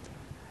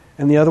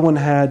 And the other one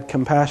had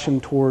compassion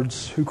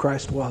towards who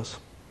Christ was.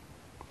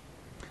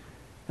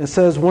 It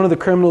says one of the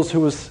criminals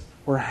who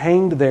were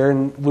hanged there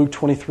in Luke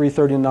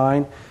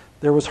 23:39,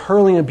 there was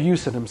hurling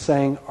abuse at Him,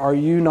 saying, "Are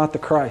you not the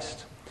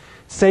Christ?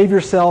 Save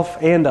yourself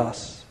and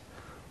us."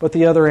 But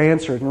the other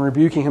answered, and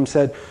rebuking him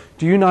said,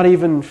 "Do you not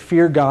even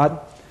fear God,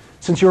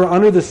 since you are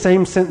under the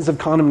same sentence of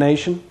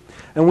condemnation?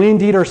 And we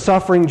indeed are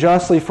suffering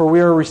justly, for we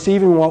are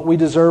receiving what we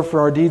deserve for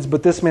our deeds,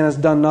 but this man has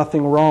done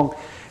nothing wrong."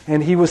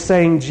 And he was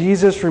saying,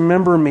 "Jesus,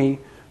 remember me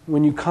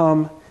when you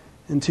come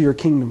into your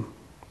kingdom."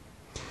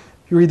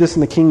 If you read this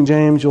in the King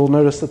James, you'll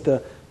notice that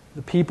the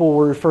people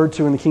were referred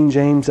to in the King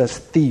James as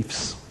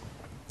thieves.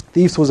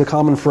 Thieves was a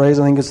common phrase.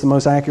 I think it's the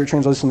most accurate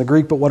translation in the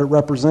Greek, but what it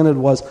represented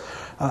was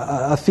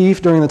a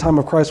thief during the time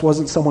of Christ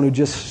wasn't someone who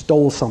just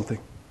stole something.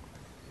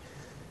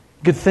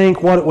 You could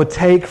think what it would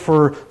take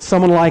for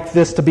someone like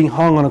this to be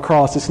hung on a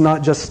cross. It's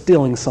not just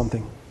stealing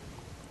something.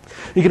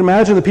 You can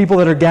imagine the people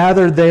that are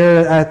gathered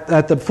there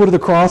at the foot of the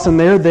cross, and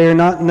they're there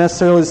not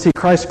necessarily to see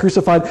Christ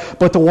crucified,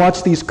 but to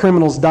watch these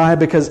criminals die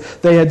because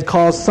they had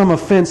caused some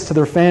offense to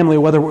their family,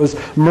 whether it was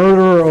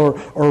murder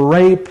or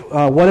rape,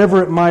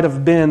 whatever it might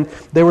have been.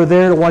 They were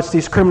there to watch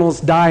these criminals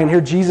die, and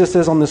here Jesus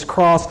is on this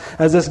cross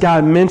as this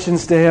guy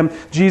mentions to him,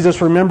 "Jesus,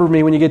 remember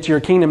me when you get to your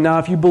kingdom." Now,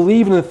 if you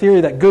believe in the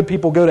theory that good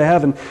people go to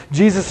heaven,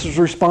 Jesus'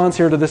 response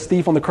here to this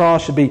thief on the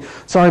cross should be,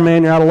 "Sorry,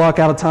 man, you're out of luck,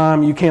 out of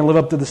time. You can't live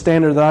up to the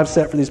standard that I've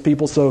set for these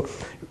people, so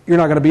you're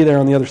not going to be there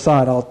on the other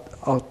side.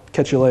 I'll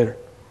catch you later."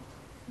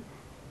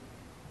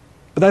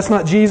 But that's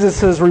not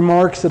Jesus'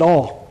 remarks at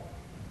all.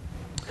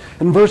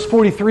 In verse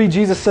 43,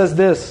 Jesus says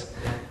this,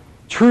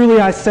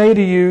 "Truly I say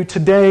to you,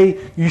 today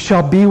you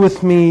shall be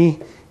with me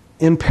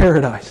in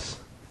paradise."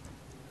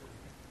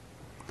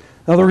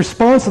 Now the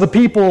response of the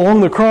people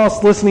along the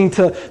cross listening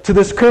to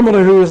this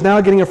criminal who is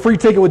now getting a free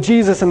ticket with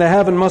Jesus into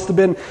heaven must have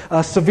been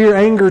severe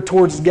anger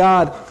towards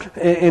God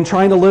in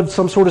trying to live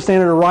some sort of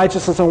standard of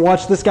righteousness, and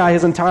watch this guy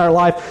his entire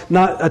life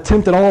not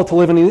attempt at all to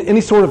live in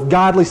any sort of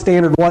godly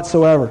standard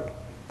whatsoever.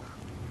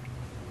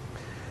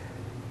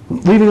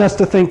 Leaving us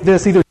to think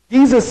this, either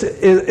Jesus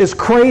is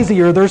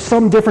crazy or there's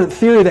some different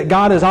theory that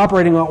God is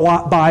operating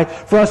by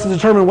for us to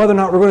determine whether or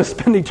not we're going to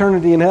spend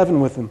eternity in heaven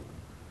with Him.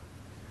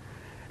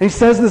 And he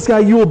says to this guy,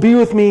 "You will be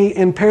with me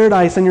in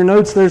paradise." In your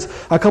notes, there's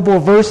a couple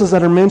of verses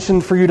that are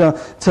mentioned for you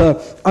to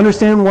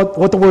understand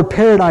what the word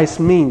paradise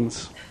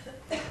means.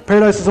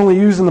 Paradise is only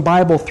used in the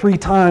Bible 3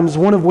 times,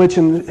 one of which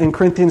in 2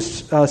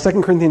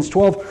 Corinthians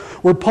 12,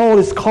 where Paul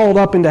is called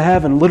up into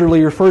heaven,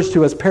 literally refers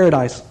to as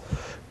paradise.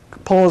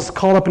 Paul is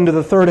called up into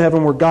the third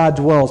heaven where God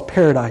dwells,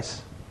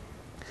 paradise.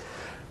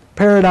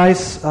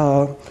 Paradise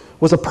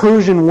was a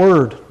Persian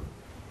word.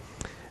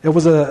 It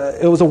was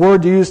a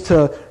word used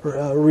to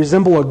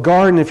resemble a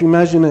garden. If you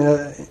imagine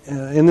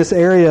in this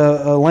area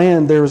of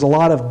land, there was a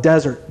lot of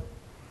desert.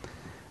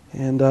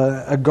 And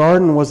a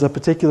garden was a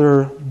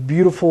particular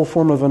beautiful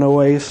form of an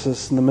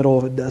oasis in the middle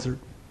of a desert.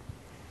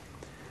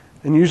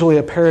 And usually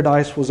a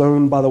paradise was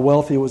owned by the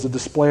wealthy. It was a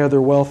display of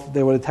their wealth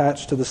they would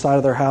attach to the side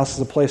of their house as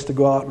a place to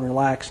go out and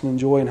relax and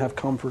enjoy and have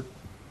comfort.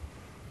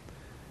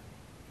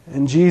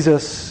 And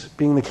Jesus,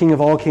 being the King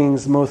of all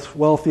kings, the most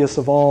wealthiest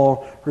of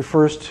all,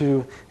 refers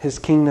to His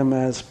kingdom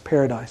as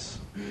paradise.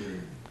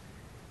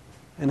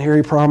 And here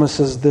He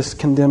promises this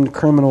condemned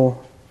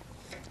criminal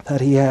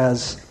that he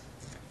has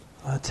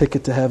a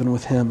ticket to heaven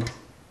with Him.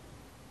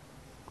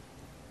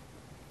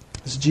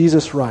 Is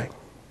Jesus right?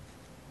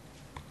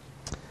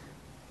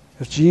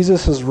 If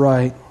Jesus is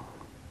right,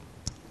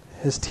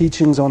 His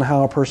teachings on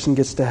how a person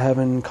gets to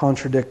heaven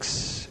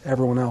contradicts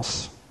everyone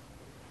else.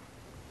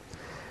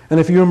 And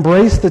if you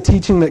embrace the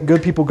teaching that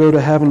good people go to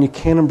heaven, you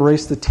can't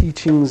embrace the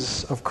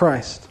teachings of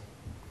Christ.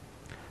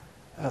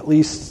 At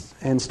least,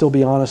 and still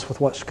be honest with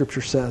what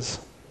Scripture says.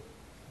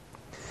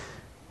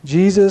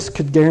 Jesus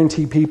could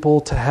guarantee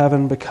people to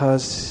heaven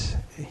because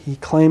He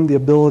claimed the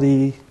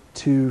ability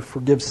to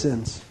forgive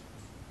sins.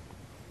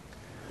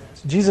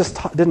 So Jesus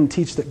didn't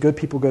teach that good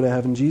people go to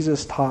heaven.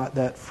 Jesus taught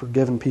that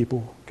forgiven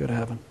people go to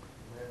heaven.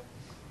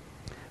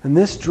 And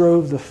this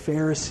drove the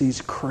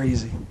Pharisees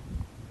crazy.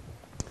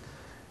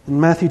 In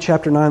Matthew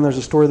chapter 9, there's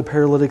a story of the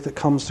paralytic that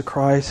comes to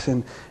Christ,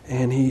 and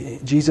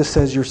Jesus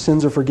says, "Your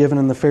sins are forgiven,"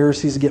 and the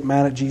Pharisees get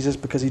mad at Jesus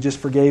because He just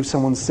forgave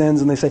someone's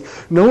sins, and they say,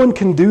 "No one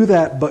can do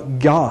that but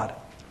God.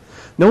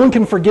 No one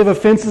can forgive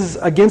offenses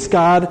against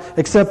God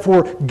except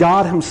for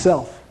God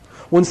Himself.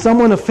 When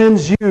someone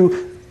offends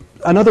you,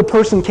 another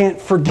person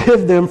can't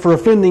forgive them for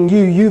offending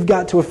you. You've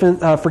got to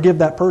forgive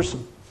that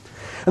person."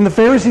 And the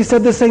Pharisees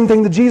said the same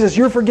thing to Jesus.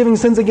 "You're forgiving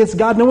sins against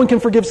God. No one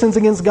can forgive sins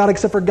against God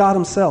except for God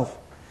Himself."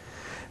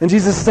 And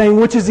Jesus is saying,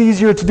 which is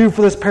easier to do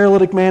for this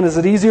paralytic man? Is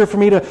it easier for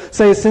me to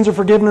say his sins are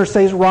forgiven, or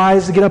say,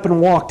 "Rise, get up and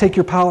walk, take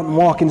your pallet and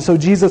walk"? And so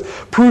Jesus,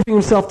 proving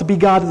Himself to be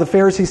God to the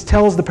Pharisees,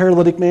 tells the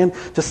paralytic man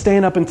to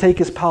stand up and take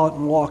his pallet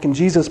and walk. And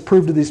Jesus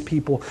proved to these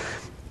people,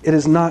 it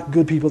is not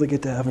good people that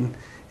get to heaven.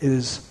 It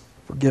is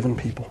forgiven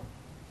people.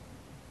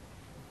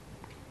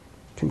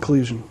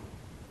 Conclusion.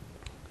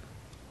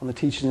 On the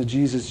teaching of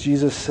Jesus,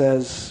 Jesus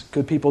says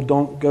good people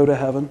don't go to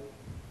heaven,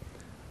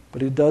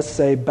 but He does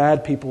say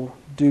bad people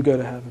do go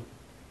to heaven.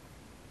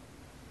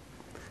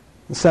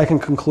 The second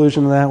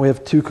conclusion of that, we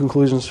have 2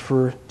 conclusions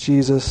for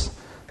Jesus.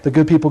 The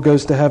good people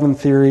goes to heaven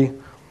theory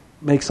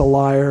makes a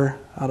liar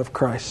out of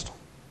Christ.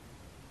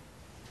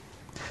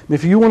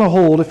 If you want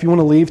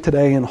to leave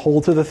today and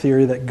hold to the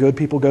theory that good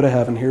people go to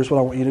heaven, here's what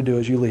I want you to do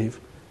as you leave.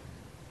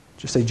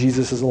 Just say,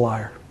 Jesus is a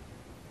liar.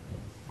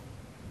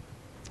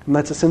 And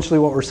that's essentially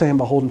what we're saying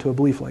by holding to a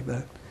belief like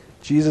that.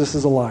 Jesus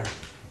is a liar.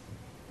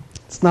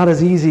 It's not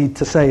as easy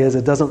to say as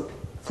it doesn't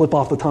flip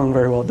off the tongue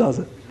very well, does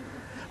it?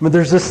 But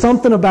there's just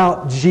something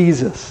about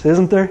Jesus,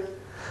 isn't there?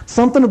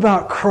 Something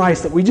about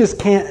Christ that we just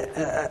can't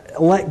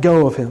let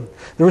go of Him.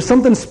 There was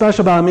something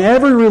special about Him.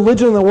 Every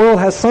religion in the world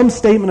has some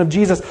statement of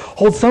Jesus,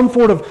 holds some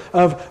sort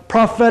of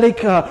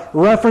prophetic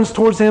reference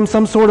towards Him,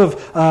 some sort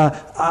of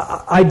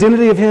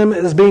identity of Him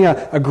as being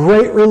a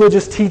great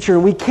religious teacher.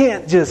 And we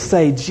can't just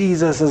say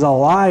Jesus is a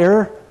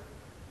liar.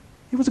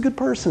 He was a good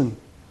person.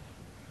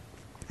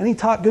 And He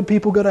taught good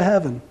people go to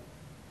heaven.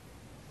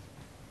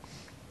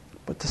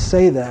 But to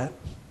say that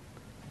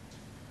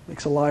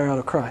makes a liar out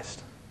of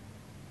Christ.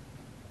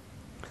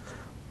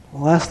 The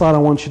last thought I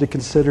want you to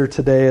consider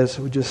today as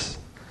we just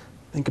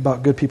think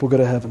about good people go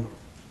to heaven.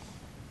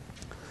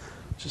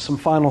 Just some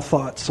final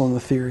thoughts on the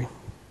theory.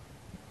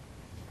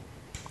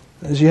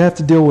 As you have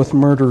to deal with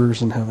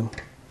murderers in heaven.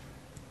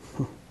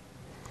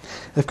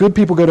 If good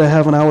people go to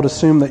heaven, I would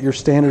assume that your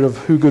standard of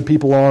who good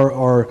people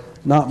are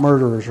not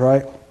murderers,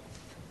 right?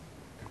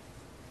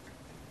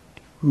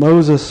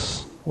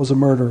 Moses was a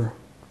murderer.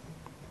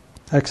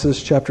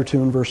 Exodus chapter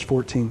 2 and verse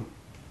 14.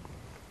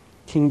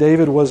 King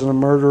David was a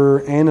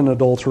murderer and an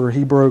adulterer.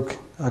 He broke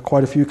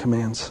quite a few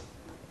commands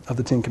of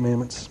the Ten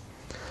Commandments.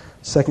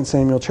 2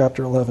 Samuel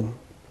chapter 11.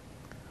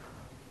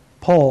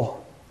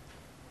 Paul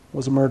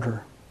was a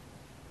murderer.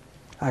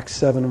 Acts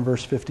 7 and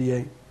verse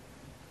 58.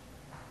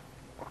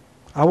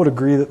 I would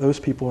agree that those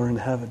people are in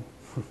heaven.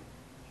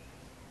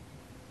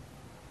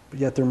 But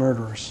yet they're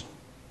murderers.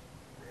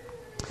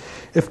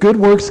 If good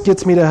works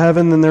gets me to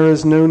heaven, then there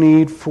is no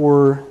need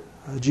for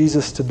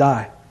Jesus to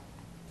die.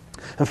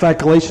 In fact,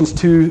 Galatians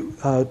 2,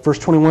 verse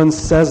 21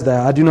 says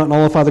that. I do not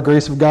nullify the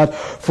grace of God.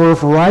 For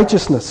if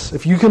righteousness,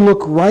 if you can look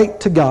right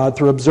to God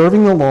through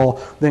observing the law,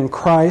 then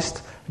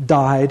Christ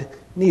died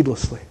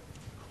needlessly.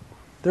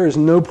 There is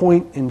no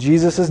point in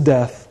Jesus'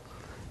 death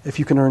if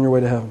you can earn your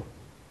way to heaven.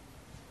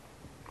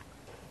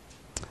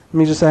 Let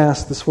me just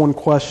ask this one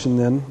question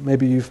then.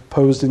 Maybe you've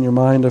posed in your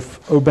mind,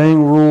 if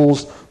obeying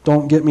rules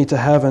don't get me to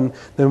heaven,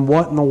 then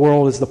what in the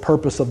world is the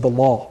purpose of the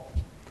law?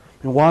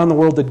 And why in the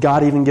world did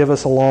God even give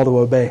us a law to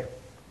obey?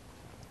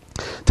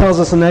 It tells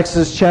us in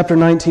Exodus chapter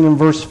 19 and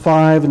verse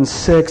 5 and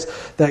 6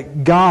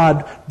 that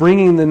God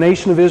bringing the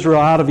nation of Israel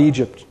out of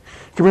Egypt.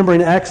 You can remember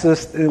in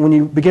Exodus, when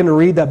you begin to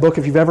read that book,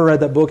 if you've ever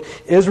read that book,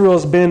 Israel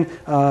has been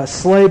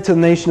slave to the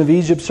nation of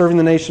Egypt, serving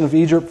the nation of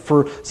Egypt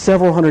for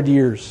several hundred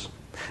years.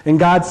 And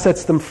God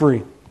sets them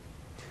free.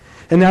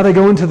 And now they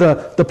go into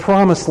the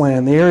promised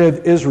land, the area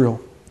of Israel.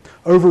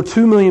 Over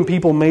 2 million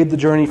people made the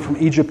journey from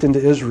Egypt into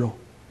Israel.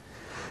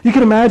 You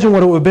can imagine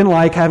what it would have been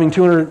like having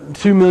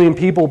 2 million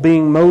people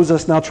being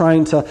Moses now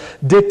trying to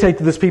dictate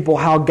to this people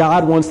how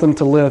God wants them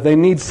to live. They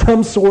need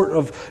some sort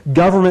of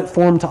government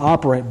form to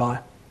operate by.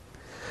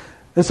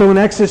 And so in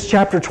Exodus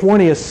chapter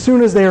 20, as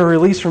soon as they are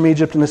released from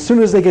Egypt and as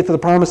soon as they get to the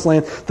promised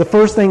land, the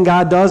first thing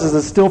God does is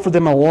instill for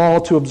them a law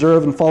to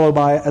observe and follow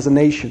by as a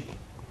nation.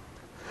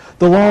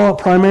 The law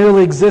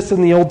primarily exists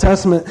in the Old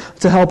Testament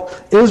to help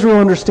Israel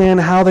understand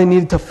how they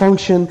needed to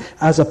function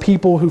as a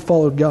people who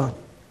followed God.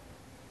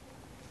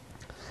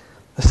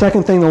 The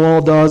second thing the law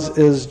does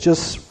is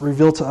just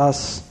reveal to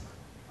us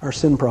our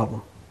sin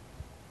problem.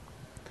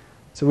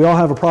 So we all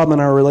have a problem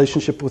in our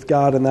relationship with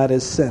God, and that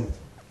is sin.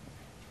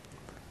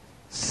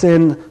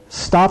 Sin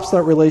stops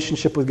that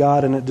relationship with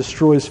God, and it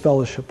destroys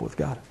fellowship with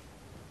God.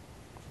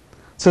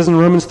 It says in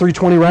Romans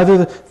 3:20,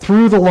 rather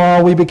through the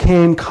law we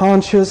became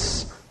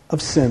conscious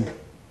of sin.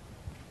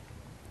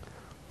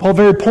 Paul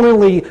very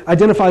pointedly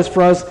identifies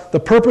for us the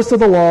purpose of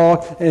the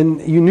law,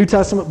 and you New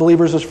Testament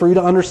believers, is for you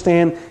to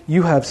understand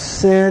you have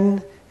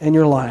sin in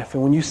your life.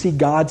 And when you see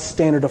God's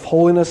standard of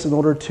holiness in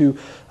order to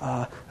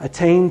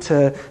attain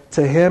to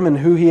Him and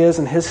who He is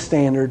and His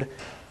standard,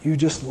 you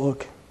just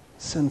look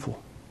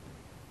sinful.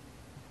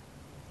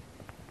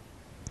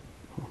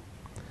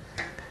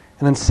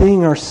 And in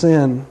seeing our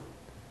sin,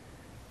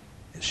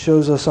 it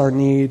shows us our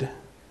need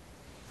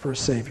for a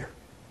Savior.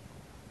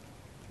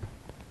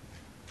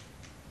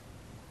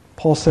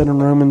 Paul said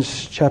in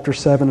Romans chapter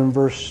 7 and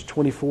verse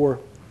 24,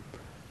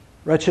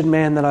 wretched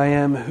man that I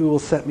am, who will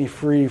set me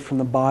free from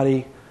the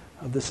body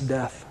of this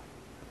death?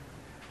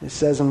 It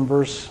says in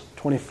verse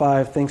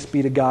 25, thanks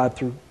be to God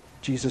through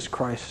Jesus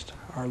Christ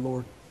our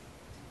Lord.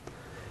 It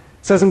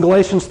says in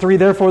Galatians 3,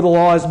 therefore the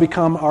law has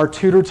become our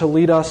tutor to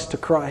lead us to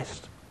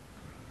Christ.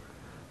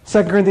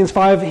 2 Corinthians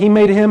 5, He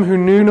made Him who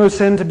knew no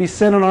sin to be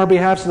sin on our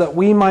behalf so that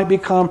we might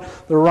become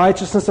the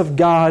righteousness of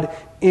God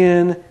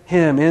in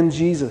Him, in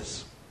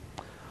Jesus.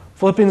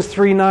 Philippians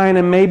 3:9,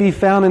 and may be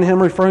found in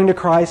Him, referring to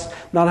Christ,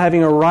 not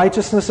having a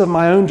righteousness of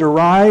my own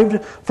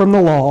derived from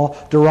the law,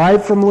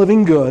 derived from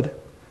living good,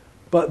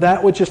 but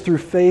that which is through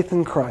faith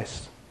in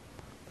Christ.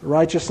 The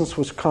righteousness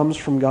which comes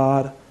from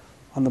God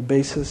on the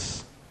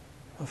basis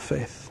of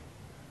faith.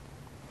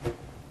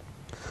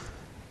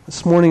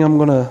 This morning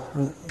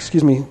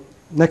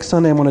next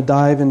Sunday I'm going to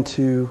dive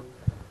into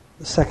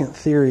the second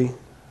theory.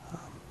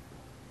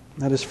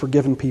 That is,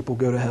 forgiven people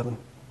go to heaven.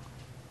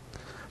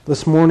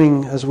 This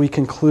morning, as we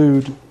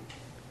conclude,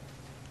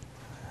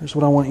 here's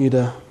what I want you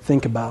to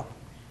think about.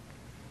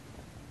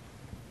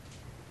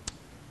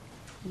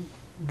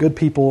 Good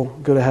people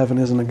go to heaven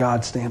isn't a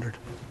God standard.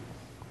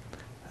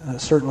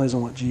 It certainly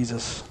isn't what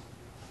Jesus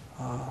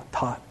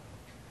taught.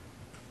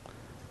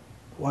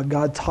 What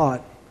God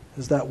taught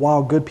is that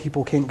while good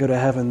people can't go to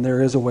heaven,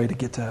 there is a way to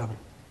get to heaven.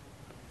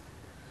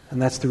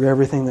 And that's through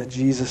everything that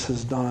Jesus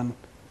has done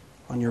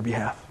on your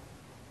behalf.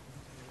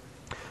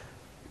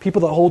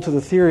 People that hold to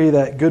the theory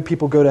that good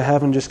people go to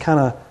heaven just kind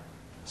of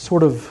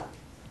sort of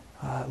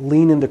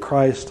lean into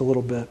Christ a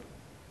little bit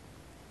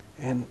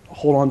and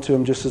hold on to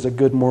Him just as a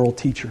good moral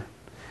teacher.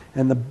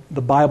 And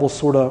the Bible's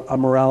sort of a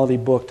morality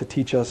book to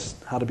teach us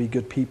how to be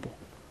good people.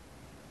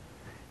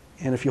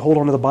 And if you hold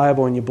on to the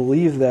Bible and you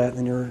believe that,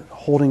 then you're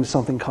holding to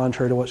something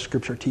contrary to what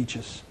Scripture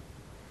teaches.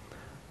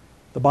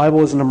 The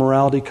Bible isn't a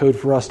morality code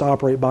for us to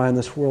operate by in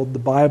this world. The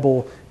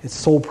Bible, its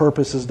sole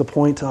purpose is to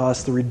point to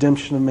us the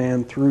redemption of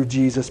man through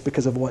Jesus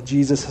because of what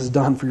Jesus has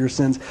done for your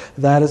sins.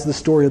 That is the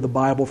story of the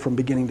Bible from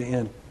beginning to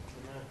end.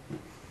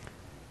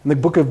 In the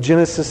book of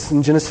Genesis,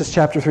 in Genesis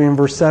chapter 3 and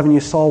verse 7,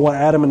 you saw what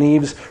Adam and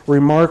Eve's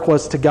remark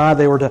was to God.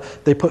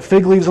 They put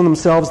fig leaves on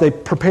themselves, they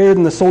prepared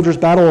in the soldiers'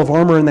 battle of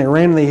armor, and they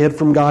ran and they hid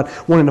from God,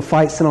 wanting to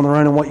fight sin on their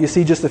own. And what you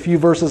see just a few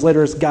verses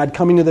later is God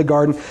coming to the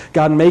garden,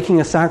 God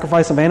making a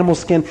sacrifice of animal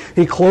skin.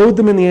 He clothed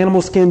them in the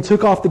animal skin,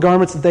 took off the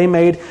garments that they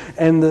made,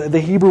 and the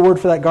Hebrew word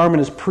for that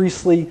garment is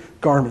priestly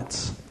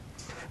garments.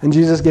 And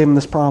Jesus gave them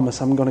this promise: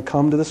 I'm going to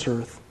come to this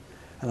earth,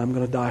 and I'm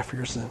going to die for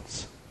your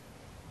sins.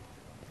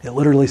 It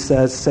literally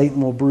says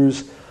Satan will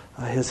bruise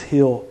his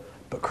heel,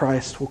 but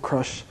Christ will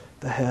crush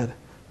the head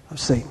of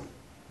Satan.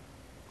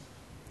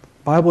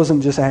 The Bible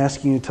isn't just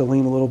asking you to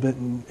lean a little bit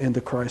into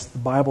Christ. The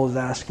Bible is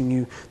asking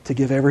you to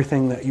give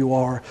everything that you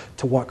are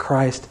to what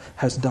Christ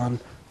has done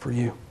for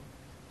you.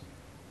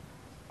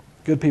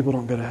 Good people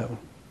don't go to heaven.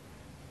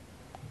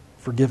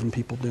 Forgiven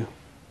people do.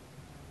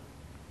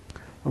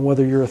 And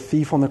whether you're a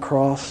thief on the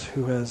cross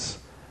who has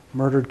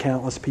murdered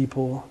countless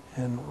people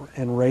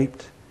and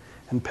raped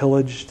and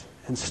pillaged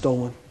and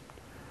stolen,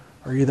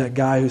 or you're that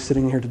guy who's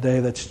sitting here today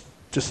that's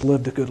just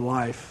lived a good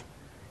life,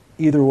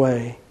 either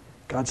way,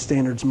 God's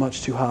standard's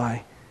much too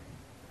high,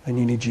 and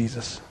you need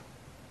Jesus.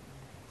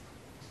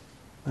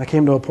 I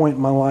came to a point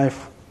in my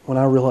life when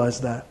I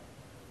realized that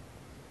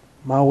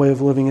my way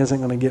of living isn't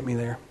going to get me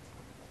there.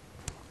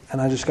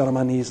 And I just got on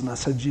my knees and I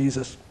said,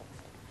 Jesus,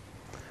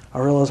 I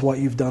realize what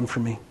you've done for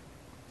me.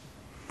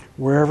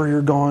 Wherever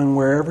you're going,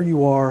 wherever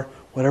you are,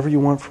 whatever you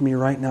want from me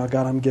right now,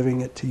 God, I'm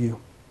giving it to you.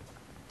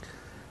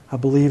 I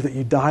believe that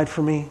you died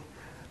for me.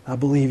 I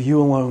believe you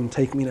alone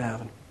take me to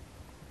heaven.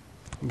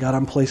 And God,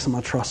 I'm placing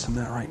my trust in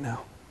that right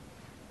now.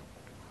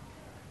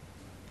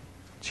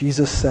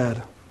 Jesus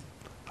said,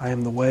 I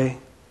am the way,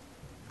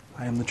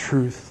 I am the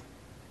truth,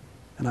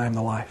 and I am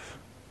the life.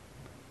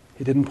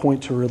 He didn't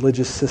point to a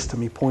religious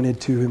system. He pointed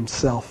to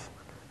himself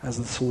as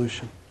the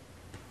solution.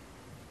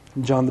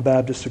 And John the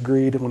Baptist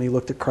agreed when he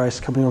looked at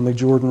Christ coming on the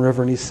Jordan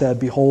River, and he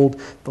said,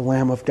 behold, the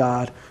Lamb of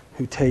God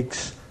who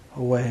takes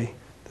away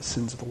the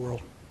sins of the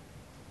world.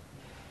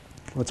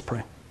 Let's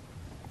pray.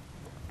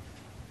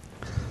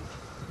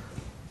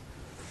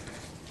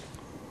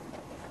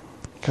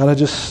 God, I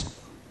just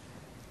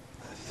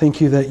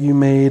thank you that you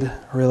made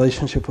a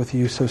relationship with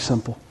you so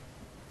simple.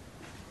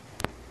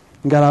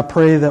 And God, I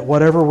pray that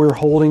whatever we're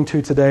holding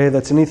to today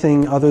that's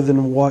anything other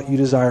than what you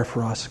desire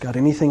for us, God,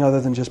 anything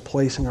other than just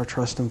placing our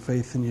trust and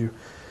faith in you,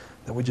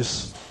 that we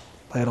just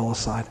lay it all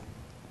aside.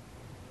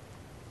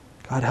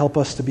 God, help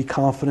us to be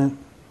confident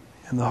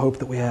in the hope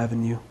that we have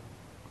in you.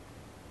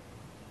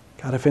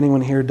 God, if anyone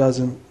here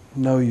doesn't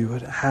know you,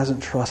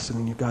 hasn't trusted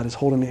in you, God, is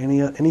holding to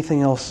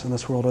anything else in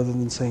this world other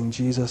than saying,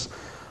 Jesus,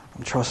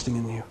 I'm trusting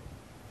in you.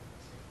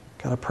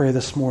 God, I pray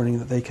this morning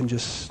that they can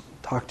just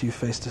talk to you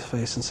face to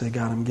face and say,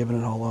 God, I'm giving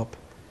it all up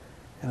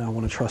and I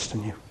want to trust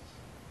in you.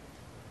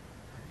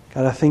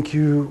 God, I thank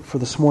you for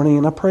this morning,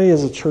 and I pray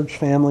as a church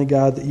family,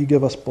 God, that you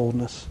give us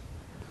boldness.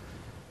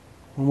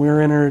 When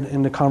we're entered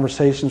into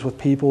conversations with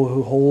people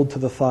who hold to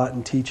the thought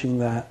and teaching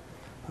that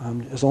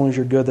as long as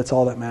you're good, that's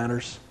all that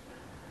matters.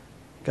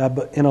 God,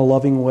 but in a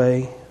loving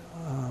way,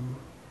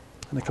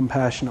 in a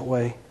compassionate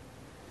way,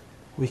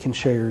 we can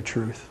share your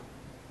truth.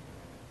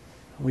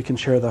 We can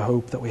share the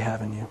hope that we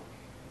have in you.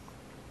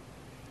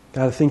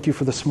 God, I thank you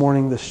for this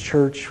morning, this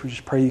church. We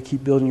just pray you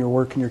keep building your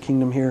work in your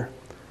kingdom here.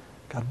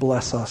 God,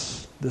 bless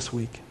us this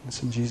week.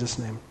 It's in Jesus'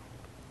 name.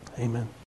 Amen.